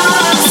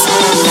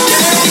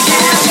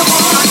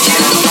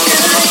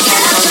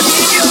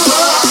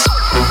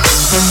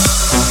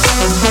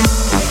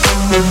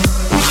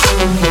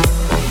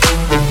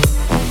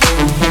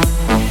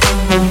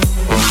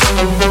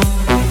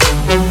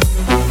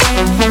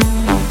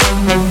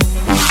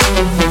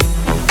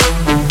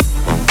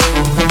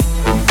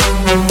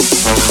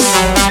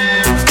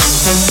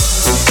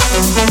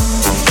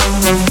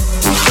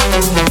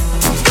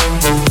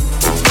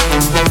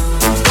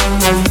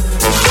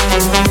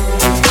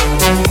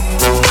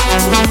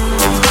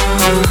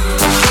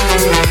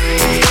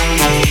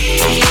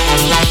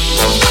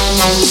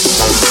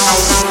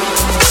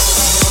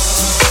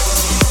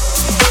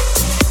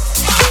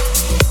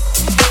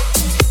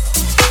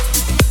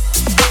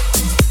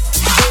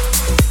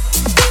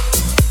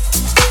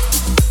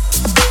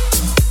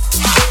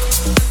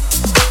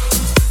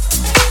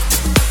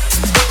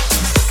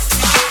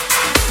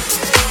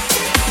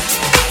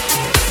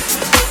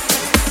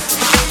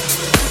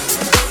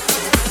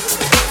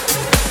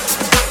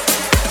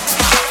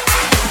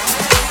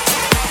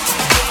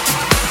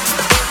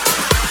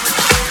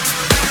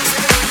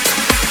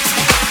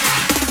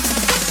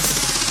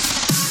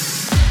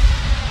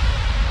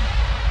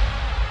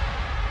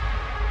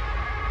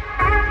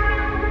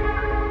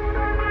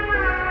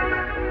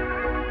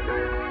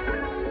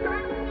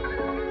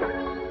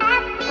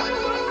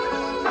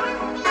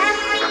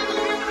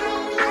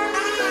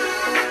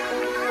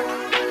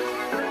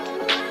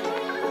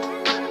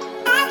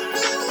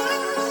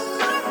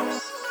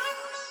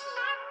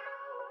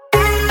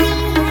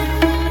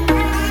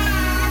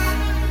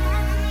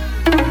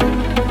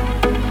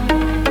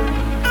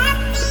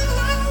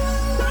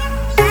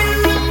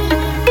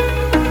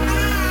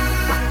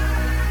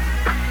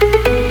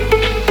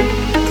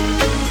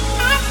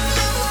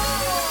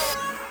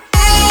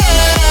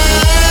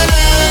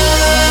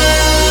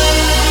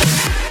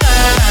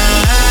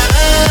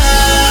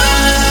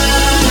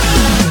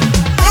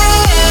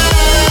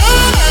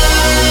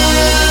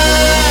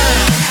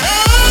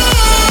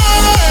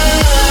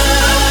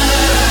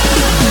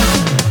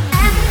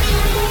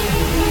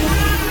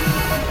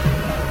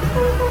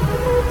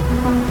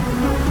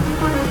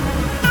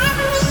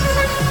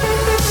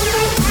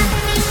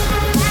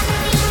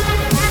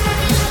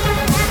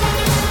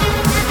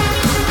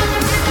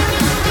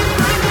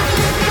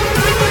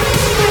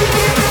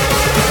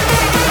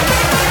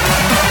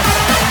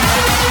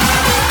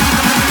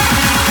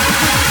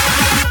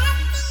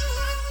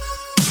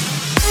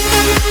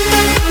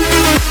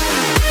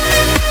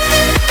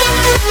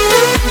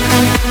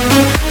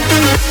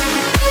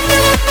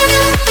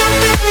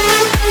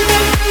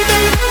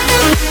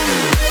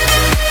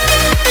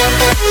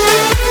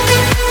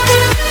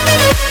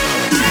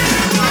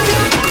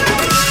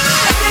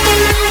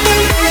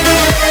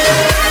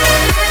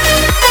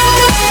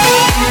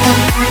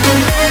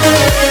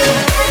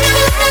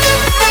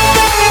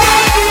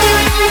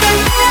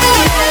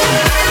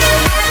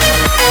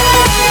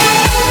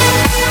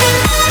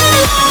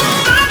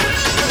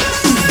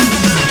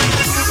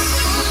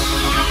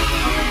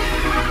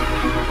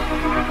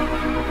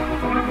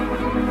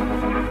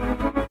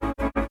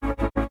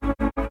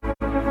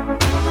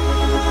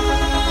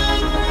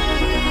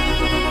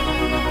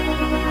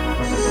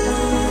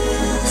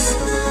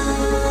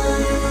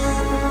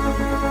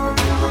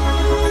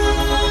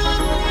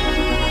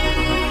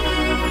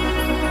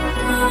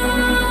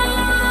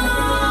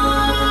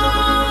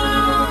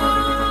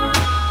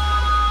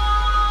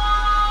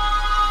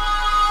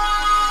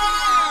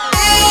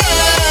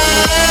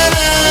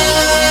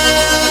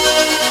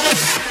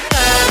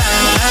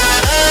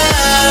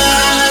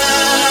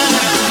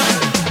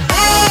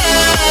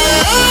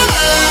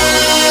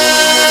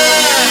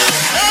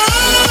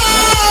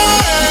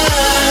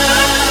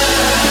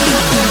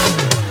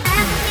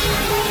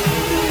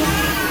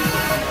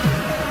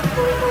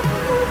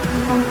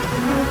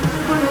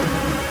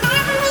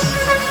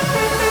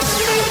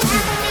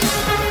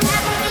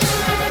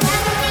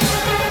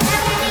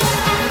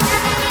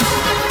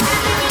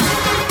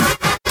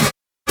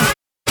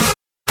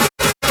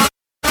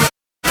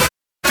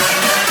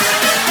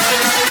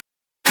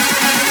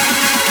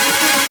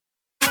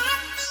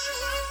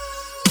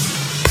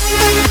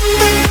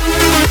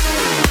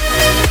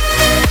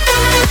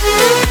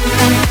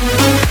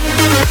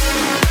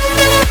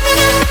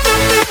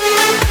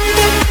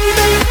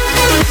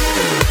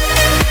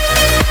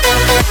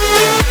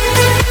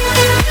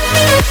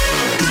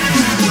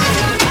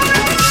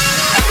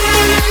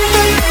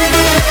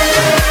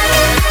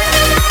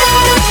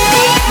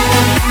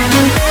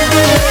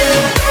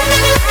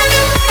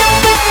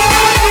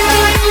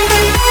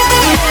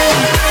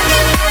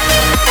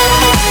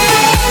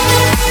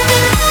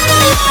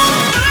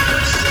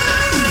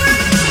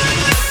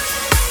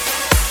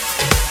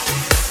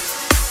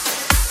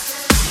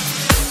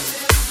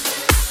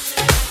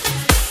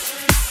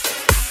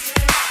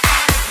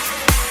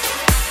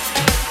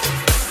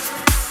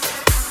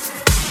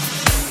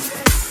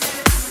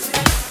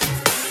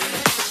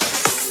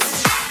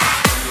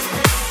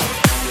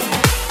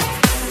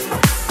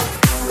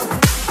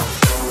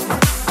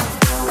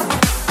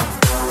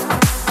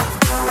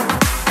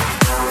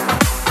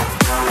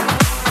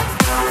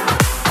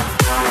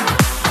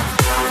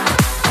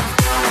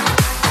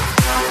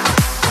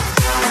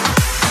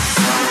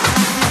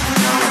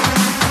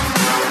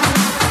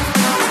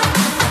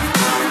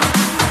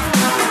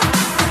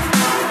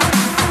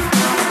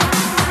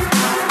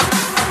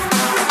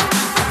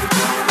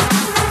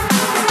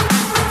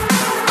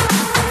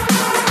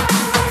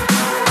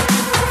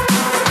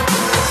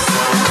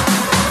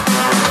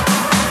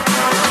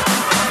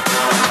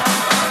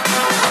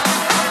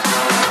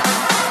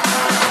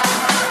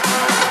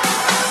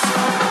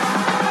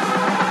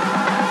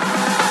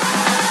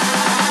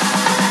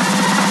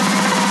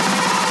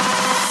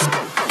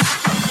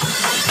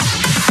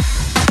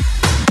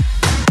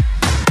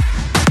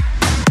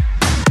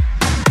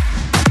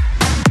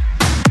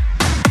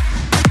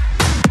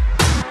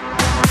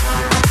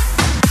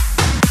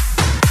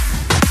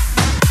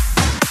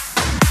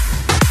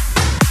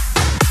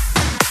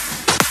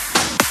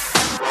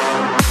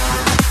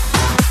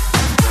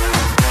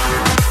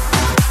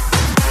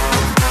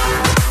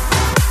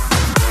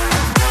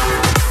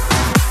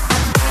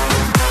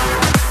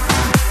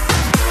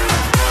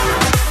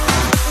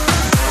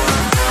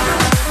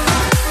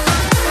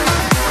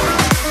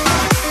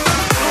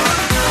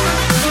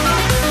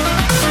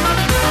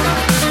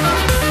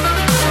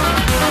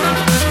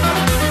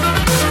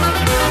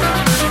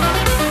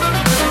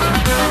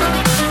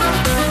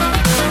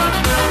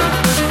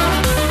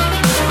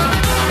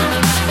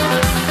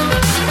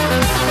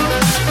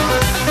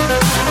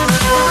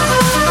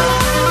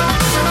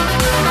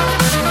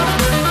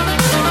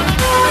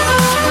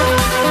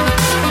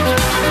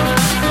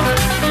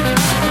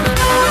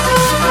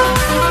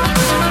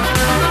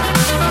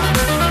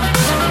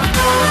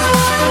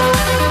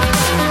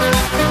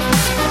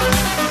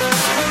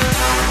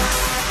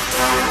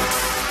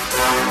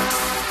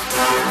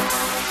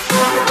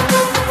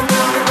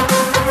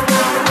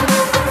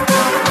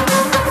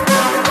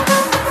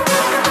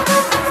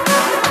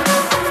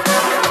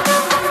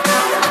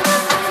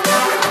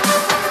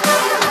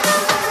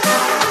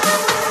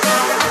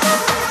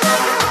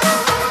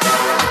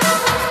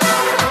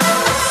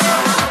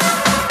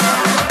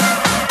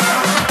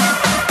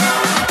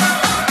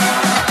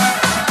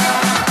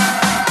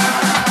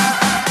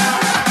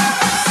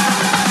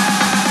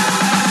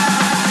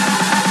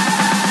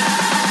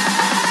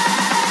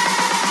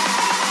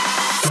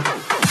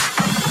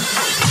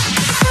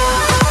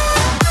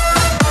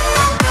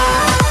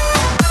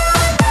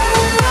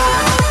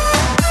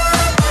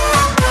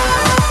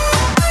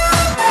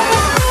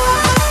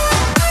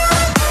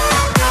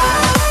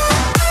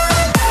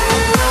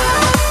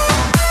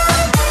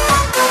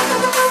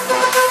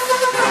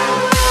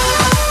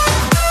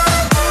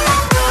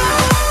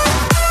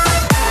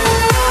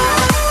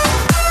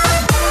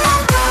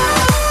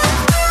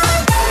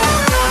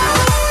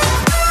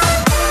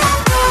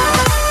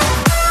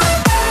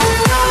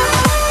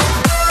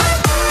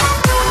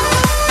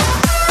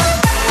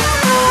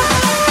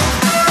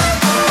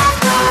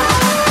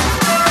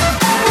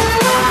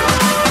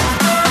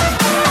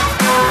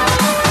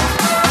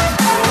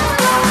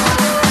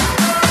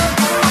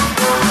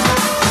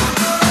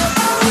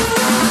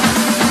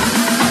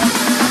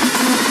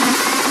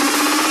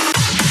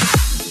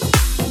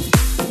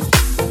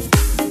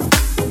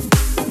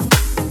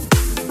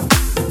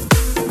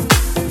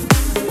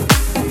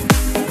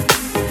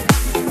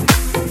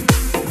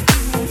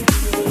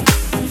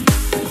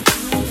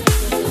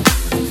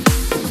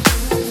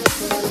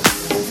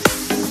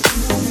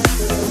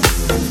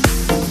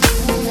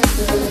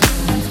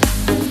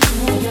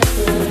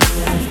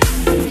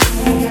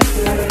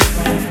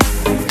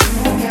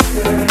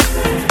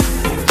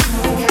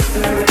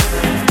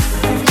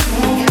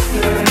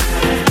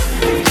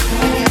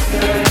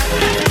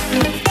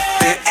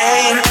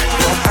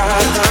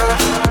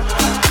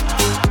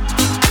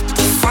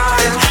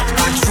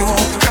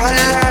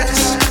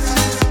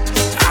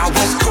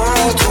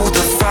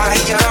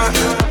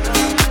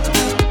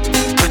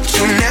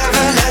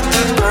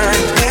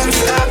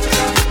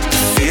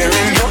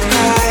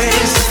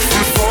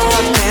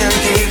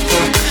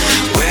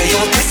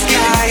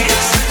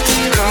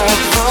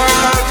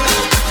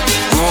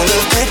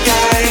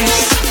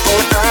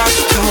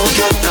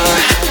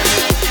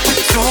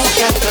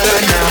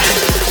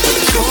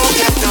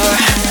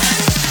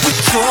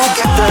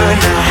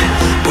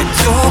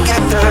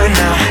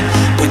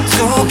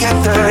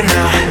 together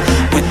now.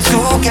 We're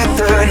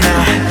together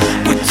now.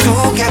 We're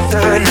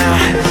together now.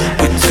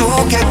 We're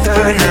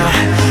together now.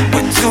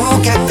 We're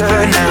together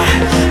now.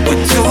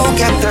 We're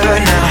together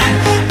now.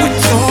 We're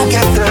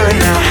together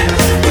now.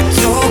 We're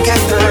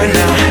together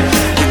now. We're together now.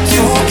 We're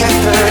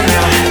together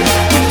now.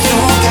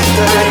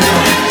 Together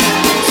now.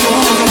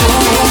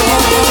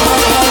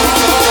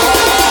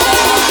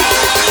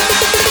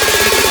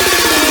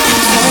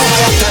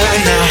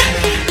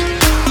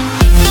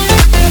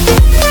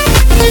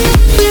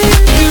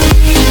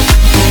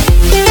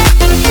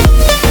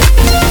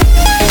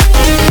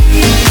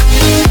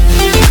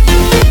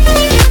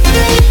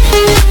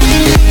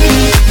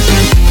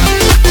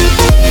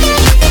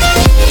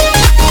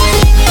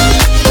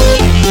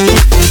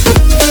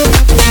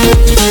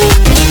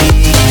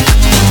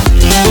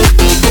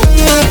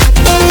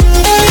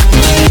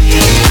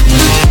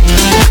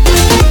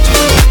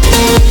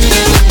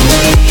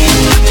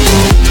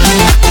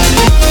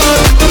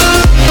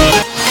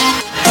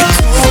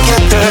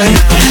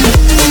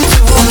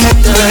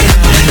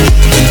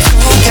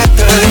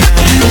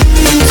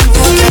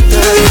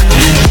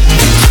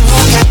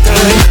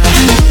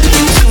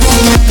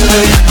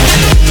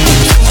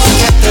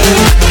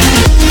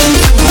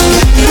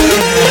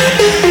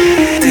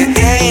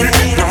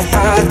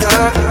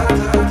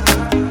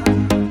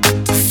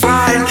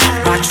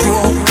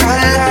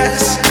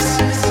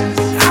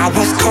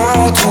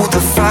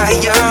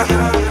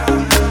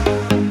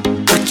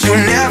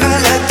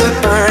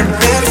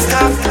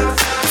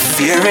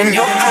 In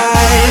your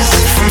eyes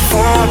from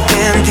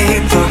falling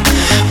deeper,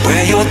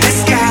 where your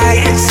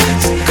disguise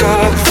to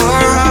cover